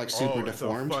stands for like super Oh,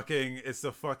 deformed. it's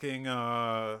a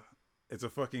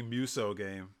fucking Muso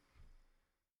game.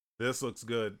 This looks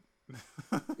good.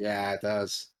 Yeah, it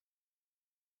does.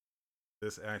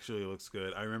 This actually looks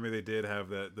good. I remember they did have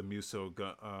the Muso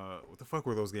what the fuck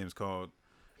were those games called?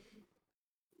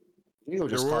 I think it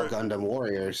was There just called were Gundam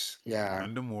Warriors. Yeah.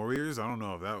 Gundam Warriors? I don't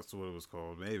know if that's what it was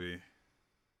called. Maybe.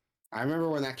 I remember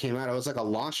when that came out, it was like a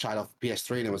launch title for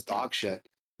PS3 and it was dog shit.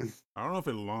 I don't know if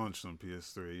it launched on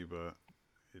PS3, but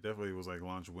it definitely was like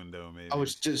launch window maybe. Oh,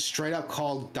 it's just straight up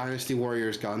called Dynasty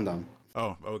Warriors Gundam.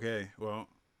 Oh, okay. Well,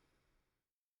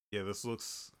 yeah, this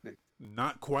looks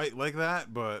not quite like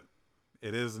that, but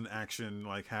it is an action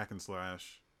like hack and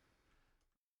slash.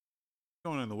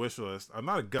 Going in the wish list. I'm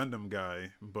not a Gundam guy,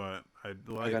 but I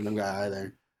Gundam guy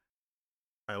either.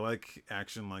 I like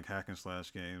action like hack and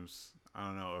slash games. I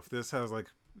don't know if this has like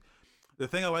the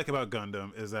thing I like about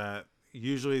Gundam is that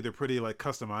usually they're pretty like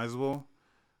customizable.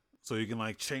 So you can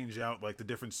like change out like the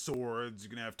different swords. You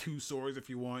can have 2 swords if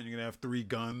you want. You can have 3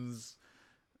 guns.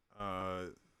 So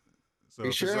Are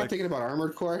you sure I'm thinking about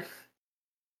Armored Core?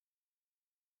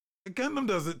 Gundam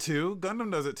does it too.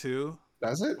 Gundam does it too.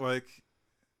 Does it? Like,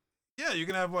 yeah, you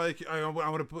can have like I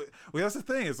want to put. Well, that's the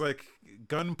thing. It's like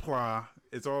Gunpla.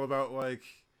 It's all about like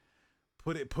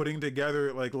putting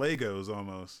together like Legos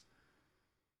almost.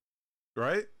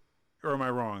 Right? Or am I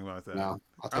wrong about that? No,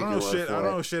 I don't know shit. I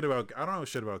don't know shit about. I don't know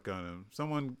shit about Gundam.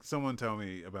 Someone tell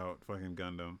me about fucking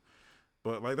Gundam.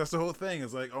 But like that's the whole thing.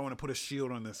 It's like I want to put a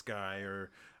shield on this guy,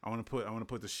 or I want to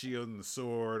put the shield in the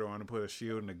sword, or I want to put a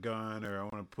shield in the gun, or I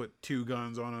want to put 2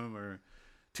 guns on him, or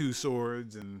 2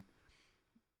 swords, and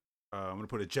I'm gonna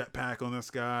put a jetpack on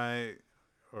this guy,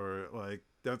 or like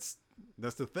that's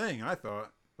the thing. I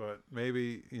thought, but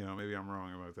maybe maybe I'm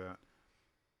wrong about that.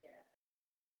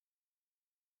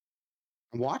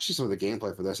 I'm watching some of the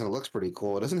gameplay for this, and it looks pretty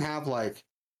cool. It doesn't have like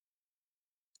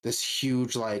this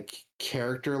huge like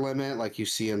character limit like you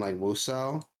see in like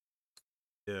Musou.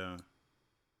 Yeah.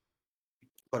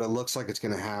 But it looks like it's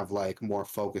gonna have like more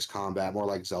focused combat, more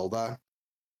like Zelda.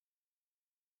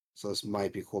 So this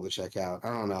might be cool to check out. I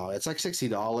don't know. It's like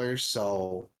 $60,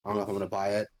 so I don't know if I'm gonna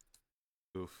buy it.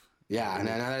 Oof. Yeah, and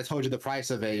then I told you the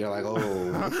price of it. You're like,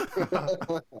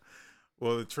 oh.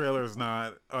 Well, the trailer's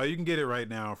not. You can get it right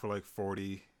now for like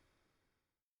 40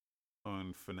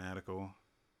 on Fanatical,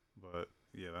 but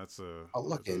yeah, that's a. I'll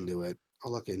look into it.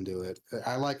 I'll look into it.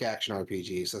 I like action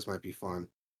RPGs. So this might be fun.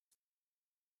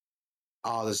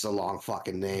 Oh, this is a long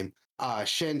fucking name.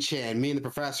 Shin-Chan, me and the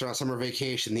professor on summer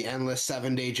vacation, the endless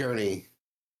 7-day journey.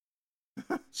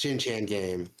 Shin-Chan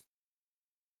game.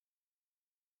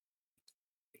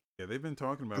 Yeah, they've been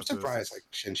talking about. I'm surprised like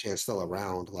Shin-Chan's still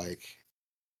around. Like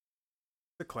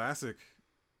the classic.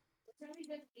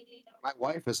 My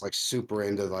wife is like super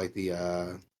into like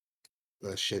the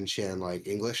Shin-Chan like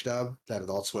English dub that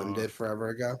Adult Swim did forever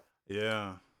ago.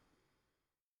 Yeah.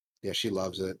 Yeah, she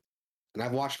loves it. And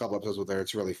I've watched a couple episodes with her.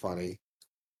 It's really funny.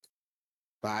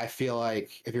 But I feel like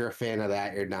if you're a fan of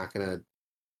that, you're not going to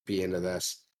be into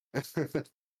this.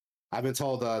 I've been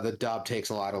told the dub takes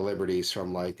a lot of liberties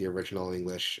from like the original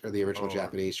English or the original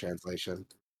Japanese translation.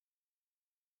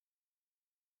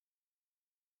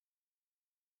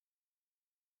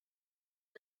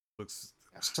 Looks.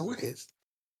 So it is.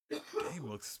 Game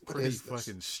looks pretty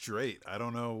fucking straight. I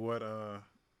don't know what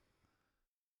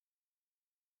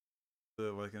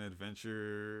like an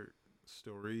adventure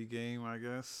story game, I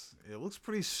guess. It looks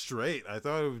pretty straight. I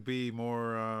thought it would be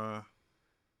more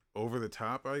over the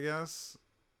top, I guess.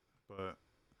 But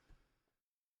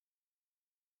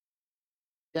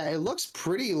yeah, it looks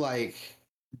pretty like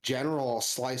general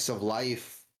slice of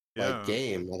life like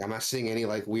game. Like I'm not seeing any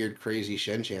like weird crazy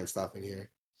Shin-Chan stuff in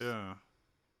here. Yeah.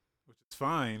 Which is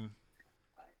fine.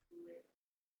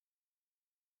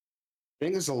 I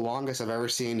think it's the longest I've ever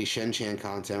seen any Shin-Chan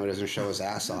content where it doesn't show his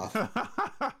ass off.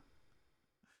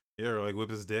 Yeah, or like whip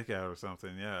his dick out or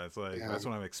something. Yeah, it's like that's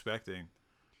what I'm expecting.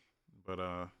 But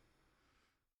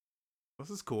this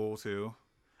is cool too.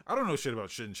 I don't know shit about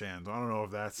Shin-Chan. So I don't know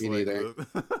if that's Me like neither.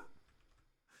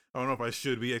 I don't know if I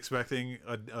should be expecting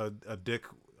a dick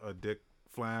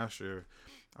flash, or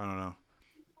I don't know.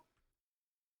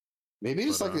 Maybe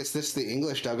it's like it's this the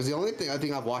English dub, because the only thing I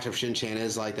think I've watched of Shin-Chan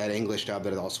is like that English dub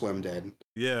that Adult Swim did.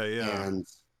 Yeah, yeah. And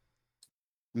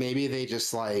maybe they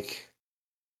just like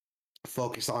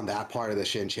focus on that part of the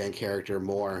Shin-Chan character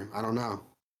more. I don't know.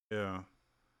 Yeah.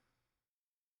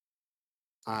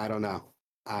 I don't know.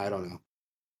 I don't know.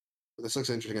 But this looks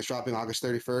interesting. It's dropping August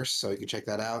 31st, so you can check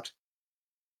that out.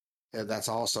 And that's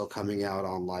also coming out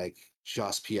on like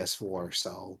just PS4.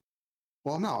 So,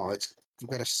 well, no, it's we've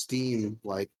got a Steam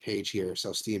like page here,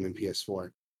 so Steam and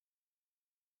PS4.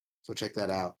 So check that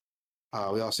out.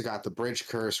 We also got the Bridge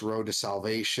Curse Road to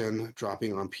Salvation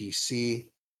dropping on PC.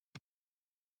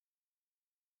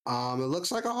 It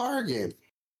looks like a horror game.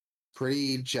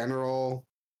 Pretty general,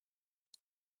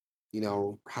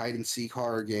 hide and seek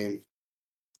horror game.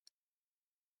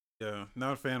 Yeah.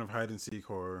 Not a fan of hide and seek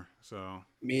horror, so.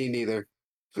 Me neither.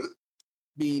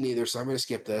 Me neither. So I'm gonna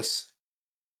skip this.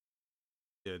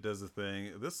 Yeah, it does the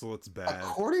thing. This looks bad.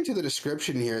 According to the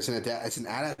description here, it's an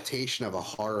adaptation of a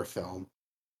horror film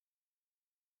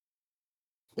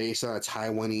based on a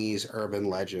Taiwanese urban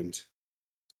legend.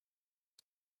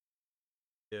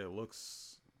 Yeah, it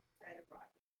looks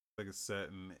like it's set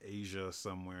in Asia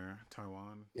somewhere,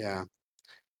 Taiwan. Yeah.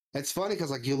 It's funny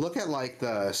because like you look at like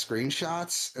the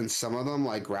screenshots and some of them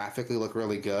like graphically look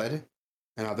really good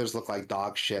and others look like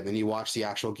dog shit. Then you watch the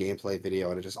actual gameplay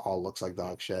video and it just all looks like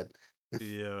dog shit.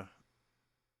 Yeah.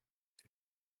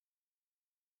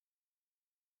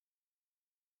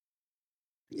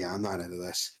 Yeah, I'm not into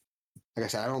this. Like I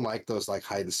said, I don't like those like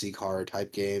hide and seek horror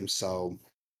type games. So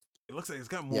It looks like it's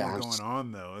got more yeah, going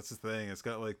on though. That's the thing. It's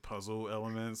got like puzzle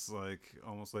elements, like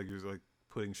almost like you're like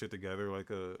putting shit together like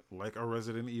a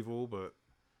Resident Evil, but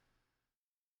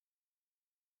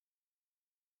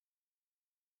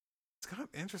it's got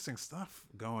interesting stuff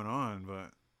going on,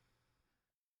 but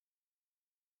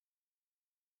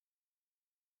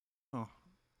oh,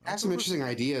 has some interesting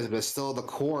ideas, but still the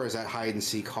core is that hide and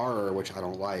seek horror, which I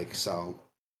don't like. So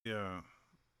yeah.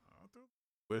 I'll do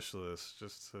a wish list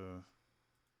just to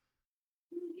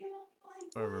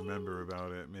if I remember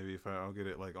about it. Maybe if I'll get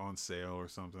it like on sale or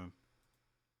something.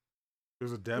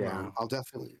 There's a demo. yeah, I'll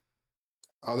definitely.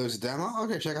 Oh, there's a demo.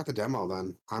 Okay, check out the demo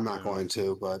then. I'm not Yeah. going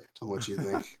to, but tell me what you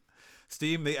think.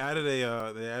 Steam, they added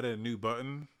a new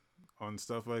button on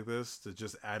stuff like this to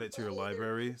just add it to your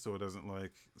library so it doesn't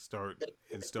like start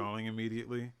installing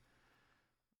immediately,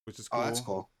 which is Oh, that's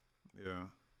cool. cool. Yeah.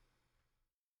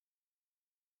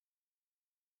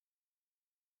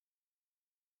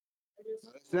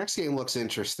 The next game looks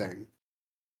interesting.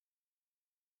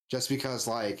 Just because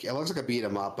like it looks like a beat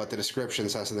 'em up, but the description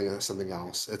says something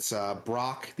else. It's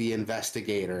Brock the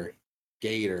Investigator,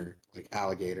 Gator, like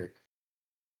alligator.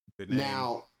 Good name.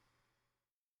 Now,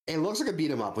 it looks like a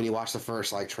beat 'em up when you watch the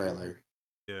first like trailer.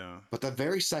 Yeah. But the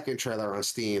very second trailer on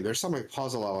Steam, there's some like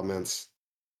puzzle elements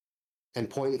and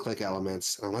point and click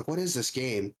elements. And I'm like, what is this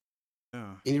game?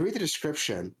 Yeah. And you read the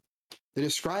description. They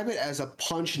describe it as a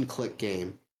punch and click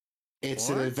game. It's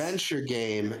an What? adventure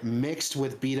game mixed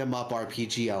with beat 'em up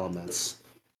RPG elements.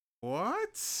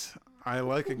 What? I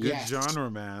like a good Yes. genre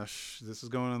mash. This is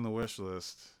going on the wish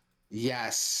list.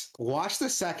 Yes. Watch the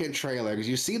second trailer because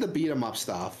you see the beat 'em up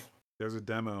stuff. There's a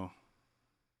demo.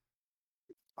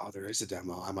 Oh, there is a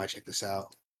demo. I might check this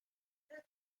out.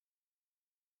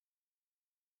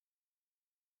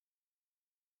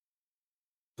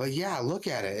 But yeah, look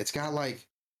at it. It's got like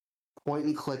point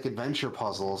and click adventure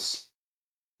puzzles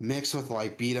mixed with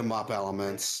like beat 'em up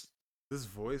elements. This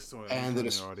voice, And turn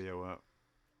the audio up.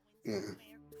 Yeah.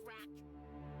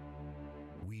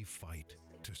 We fight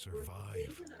to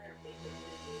survive.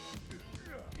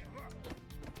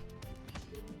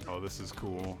 Oh, this is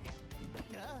cool.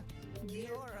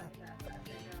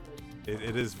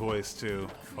 It is voice too.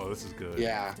 Oh, this is good.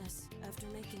 Yeah.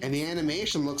 And the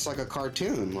animation looks like a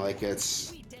cartoon. Like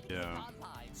it's Yeah.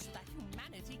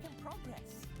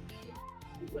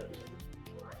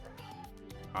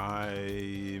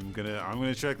 I'm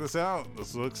gonna check this out.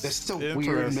 This looks This is a interesting.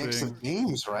 weird mix of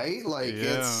games, right? Like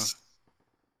it's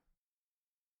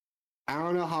I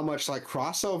don't know how much like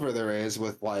crossover there is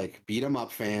with like beat 'em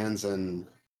up fans and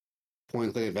point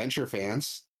and click adventure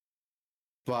fans,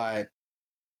 but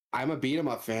I'm a beat 'em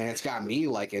up fan. It's got me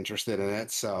like interested in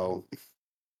it. So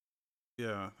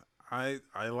Yeah. I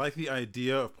like the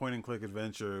idea of point and click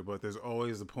adventure, but there's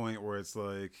always the point where it's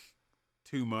like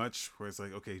too much, where it's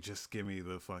like, okay, just give me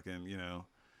the fucking,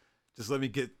 just let me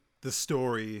get the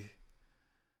story.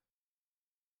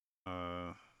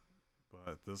 But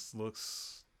this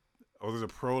looks. Oh, there's a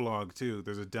prologue too.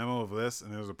 There's a demo of this,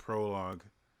 and there's a prologue.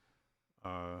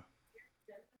 The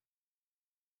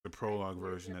prologue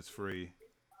version that's free.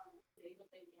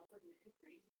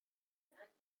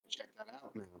 check that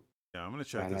out now. Yeah, I'm gonna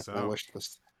check Yeah, this that's my out. wish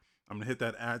list. I'm gonna hit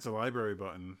that add to library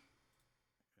button.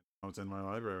 Oh, it's in my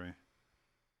library.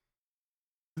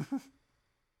 This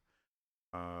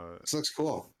looks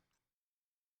cool.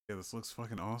 Yeah, this looks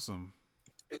fucking awesome.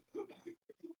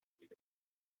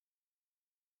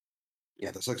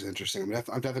 Yeah, this looks interesting. I'm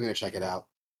definitely gonna check it out.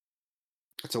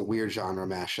 It's a weird genre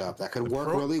mashup that could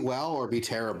work really well or be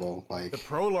terrible. Like the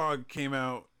prologue came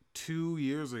out 2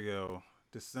 years ago,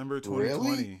 December 2020.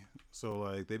 Really? So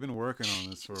like they've been working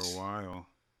on this for a while.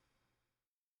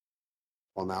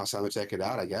 Well, now it's time to check it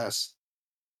out, I guess.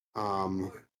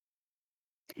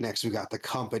 Next we got The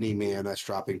Company Man that's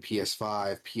dropping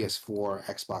PS5, PS4,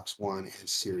 Xbox One, and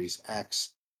Series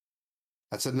X.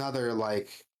 That's another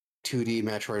like 2D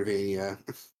Metroidvania.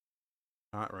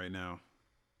 Not right now.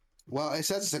 Well, it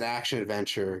says it's an action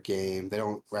adventure game. They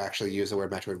don't actually use the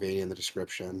word Metroidvania in the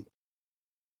description.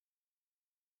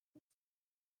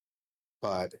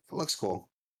 But it looks cool.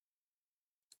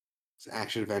 It's an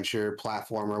action adventure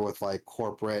platformer with like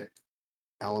corporate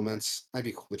elements. Might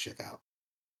be cool to check out.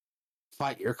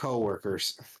 Fight your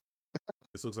coworkers.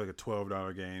 This looks like a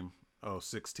 $12 game. Oh,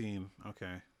 16.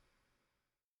 Okay.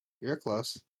 You're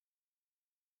close.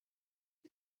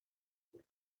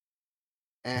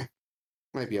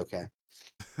 Might be okay.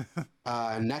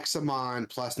 Nexamon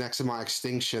plus Nexamon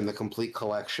Extinction, the complete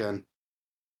collection.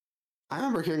 I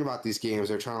remember hearing about these games.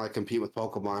 They're trying to like compete with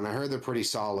Pokemon. I heard they're pretty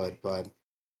solid, but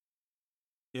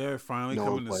yeah, they're finally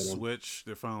coming to Switch.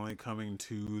 They're finally coming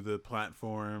to the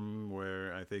platform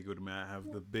where I think it would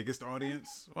have the biggest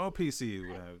audience. Well, PC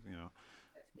would have,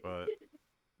 but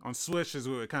on Switch is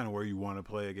kind of where you want to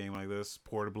play a game like this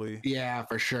portably. Yeah,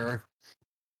 for sure.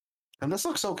 And this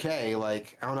looks okay.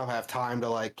 Like, I don't know if I have time to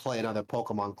like play another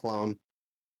Pokemon clone.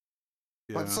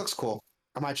 Yeah. But this looks cool.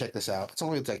 I might check this out. It's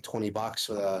only like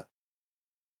 $20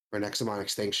 for Nexamon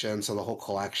Extinction, so the whole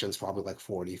collection's probably like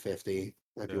 40, 50.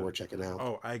 Might be worth checking out.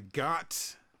 Oh, I got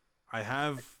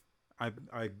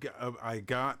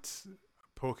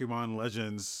Pokemon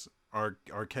Legends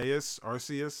Arceus.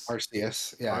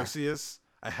 Yeah. Arceus.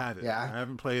 I have it. Yeah. I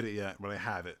haven't played it yet, but I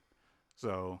have it.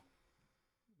 So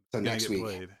next week.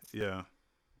 Played. Yeah.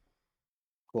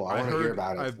 Cool. I want to hear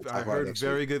about it. I heard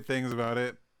very good things about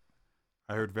it.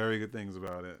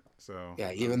 So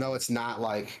yeah, even though it's not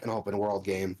like an open world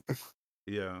game.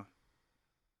 Yeah.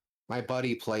 My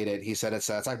buddy played it. He said it's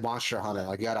like Monster Hunter.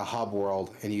 Like you got a hub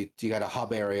world and you got a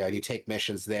hub area and you take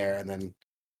missions there, and then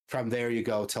from there you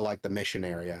go to like the mission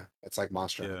area. It's like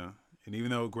Monster Hunter. Yeah. And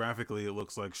even though graphically it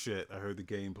looks like shit, I heard the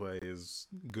gameplay is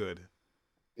good.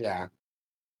 Yeah.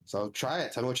 So try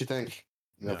it. Tell me what you think.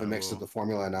 If it mixes the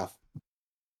formula enough.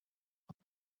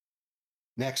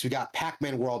 Next, we got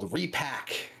Pac-Man World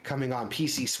Repack coming on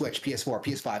PC, Switch, PS4,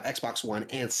 PS5, Xbox One,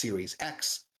 and Series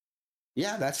X.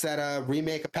 Yeah, that's that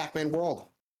remake of Pac-Man World.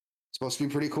 It's supposed to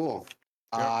be pretty cool.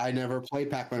 Yep. I never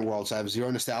played Pac-Man World, so I have zero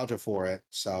nostalgia for it.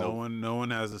 So no one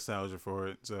has nostalgia for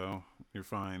it, so you're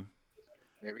fine.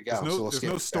 There we go. There's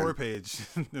no store page.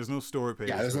 There's no store page.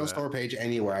 Yeah, there's no store page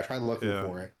anywhere. I tried looking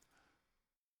for it,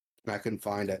 and I couldn't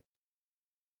find it.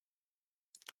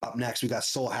 Up next, we got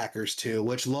Soul Hackers 2,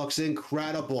 which looks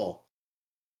incredible.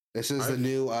 This is the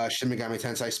new Shin Megami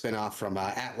Tensei spinoff from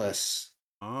Atlas.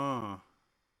 Oh.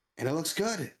 And it looks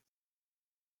good.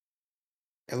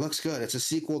 It looks good. It's a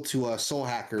sequel to Soul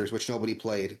Hackers, which nobody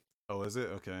played. Oh, is it?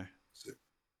 Okay.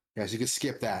 Yeah, so you could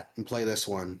skip that and play this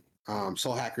one.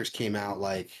 Soul Hackers came out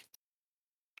like,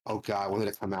 oh God, when did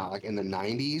it come out? Like in the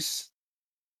 90s?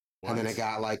 What? And then it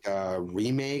got like a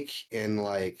remake in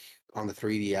like on the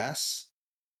 3DS.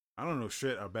 I don't know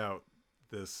shit about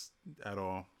this at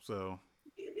all, so.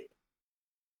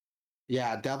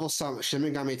 Yeah, Shin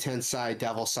Megami Tensei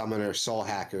Devil Summoner Soul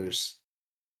Hackers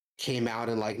came out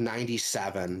in like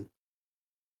 97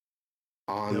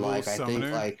 on Devil like Summoner? I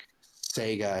think like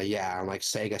Sega, on like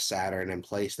Sega Saturn and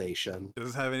PlayStation. Does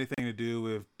this have anything to do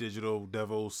with Digital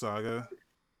Devil Saga?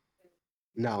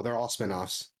 No, they're all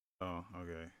spin-offs. Oh,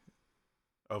 okay.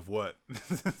 Of what?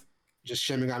 Just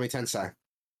Shin Megami Tensei.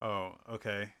 Oh,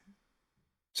 okay.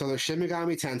 So the Shin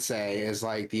Megami Tensei is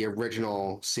like the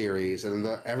original series, and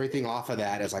everything off of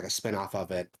that is like a spin-off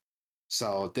of it.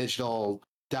 So Digital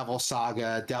Devil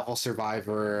Saga, Devil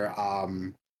Survivor,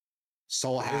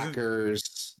 Soul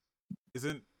Hackers,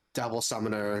 isn't Devil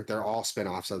Summoner, they're all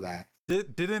spin-offs of that.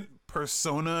 Didn't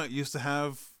Persona used to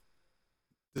have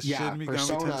the Shin Megami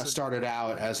Persona Tensei? Started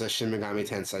out as a Shin Megami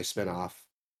Tensei spin-off.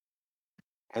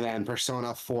 And then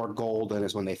Persona 4 Golden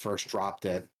is when they first dropped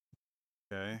it.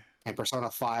 Okay. And Persona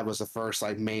 5 was the first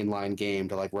like mainline game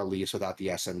to like release without the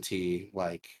SMT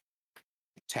like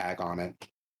tag on it.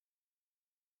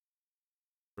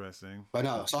 Interesting. But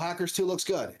no, Soul Hackers 2 looks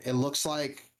good. It looks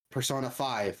like Persona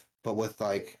 5, but with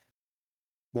like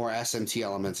more SMT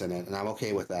elements in it, and I'm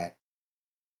okay with that.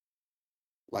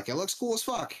 Like, it looks cool as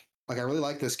fuck. Like, I really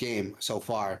like this game so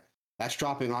far. That's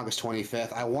dropping August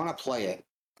 25th. I want to play it,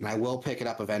 and I will pick it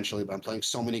up eventually, but I'm playing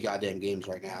so many goddamn games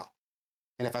right now.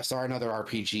 And if I start another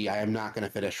RPG, I am not going to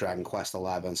finish Dragon Quest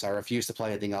 11, so I refuse to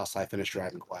play anything else. I finished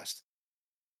Dragon Quest.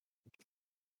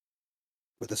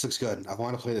 But this looks good. I've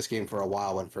wanted to play this game for a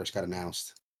while when it first got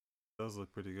announced. It does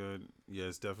look pretty good. Yeah,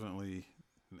 it's definitely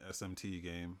an SMT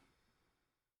game.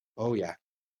 Oh, yeah.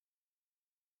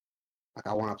 Like,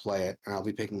 I want to play it, and I'll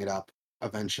be picking it up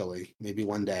eventually, maybe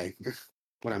one day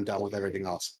when I'm done with everything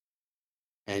else.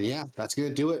 And yeah, that's going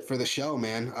to do it for the show,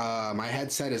 man. My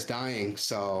headset is dying,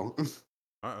 so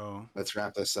Uh-oh. let's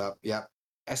wrap this up. Yep.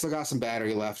 I still got some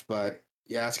battery left, but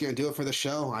yeah, that's going to do it for the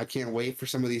show. I can't wait for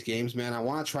some of these games, man. I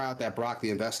want to try out that Brock the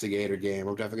Investigator game.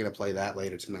 We're definitely going to play that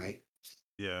later tonight.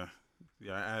 Yeah.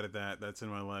 Yeah, I added that. That's in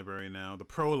my library now. The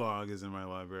prologue is in my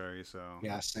library, so.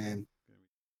 Yeah, same.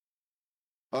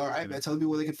 All right, man. Tell me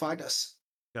where they can find us.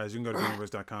 Guys, you can go to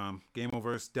Gameoverse.com.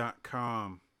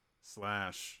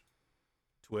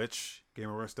 Gameoverse.com/Twitch.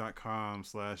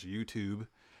 Gameoverse.com/YouTube.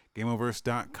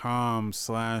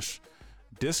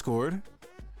 Gameoverse.com/Discord.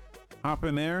 Hop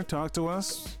in there, talk to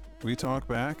us. We talk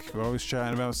back. We're always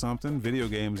chatting about something. Video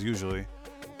games, usually.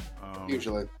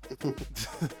 Usually.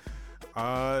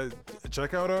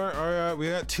 Check out our we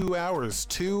got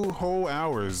 2 whole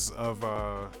hours of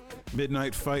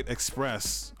Midnight Fight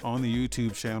Express on the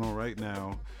YouTube channel right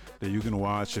now that you can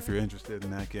watch if you're interested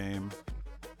in that game.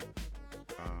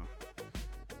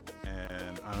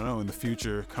 And I don't know, in the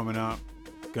future coming up,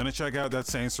 gonna check out that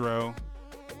Saints Row,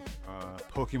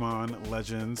 Pokemon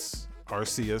Legends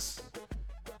Arceus,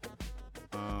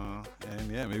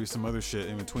 and yeah, maybe some other shit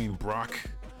in between. Brock,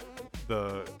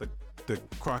 the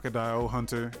crocodile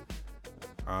hunter,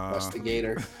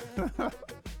 Investigator.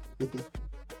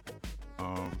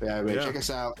 Check us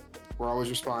out. We're always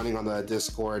responding on the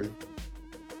Discord.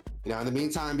 In the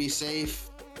meantime, be safe.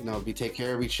 Take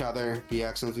care of each other. Be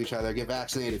excellent to each other. Get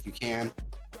vaccinated if you can.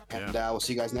 And we'll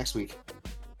see you guys next week.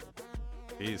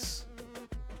 Peace.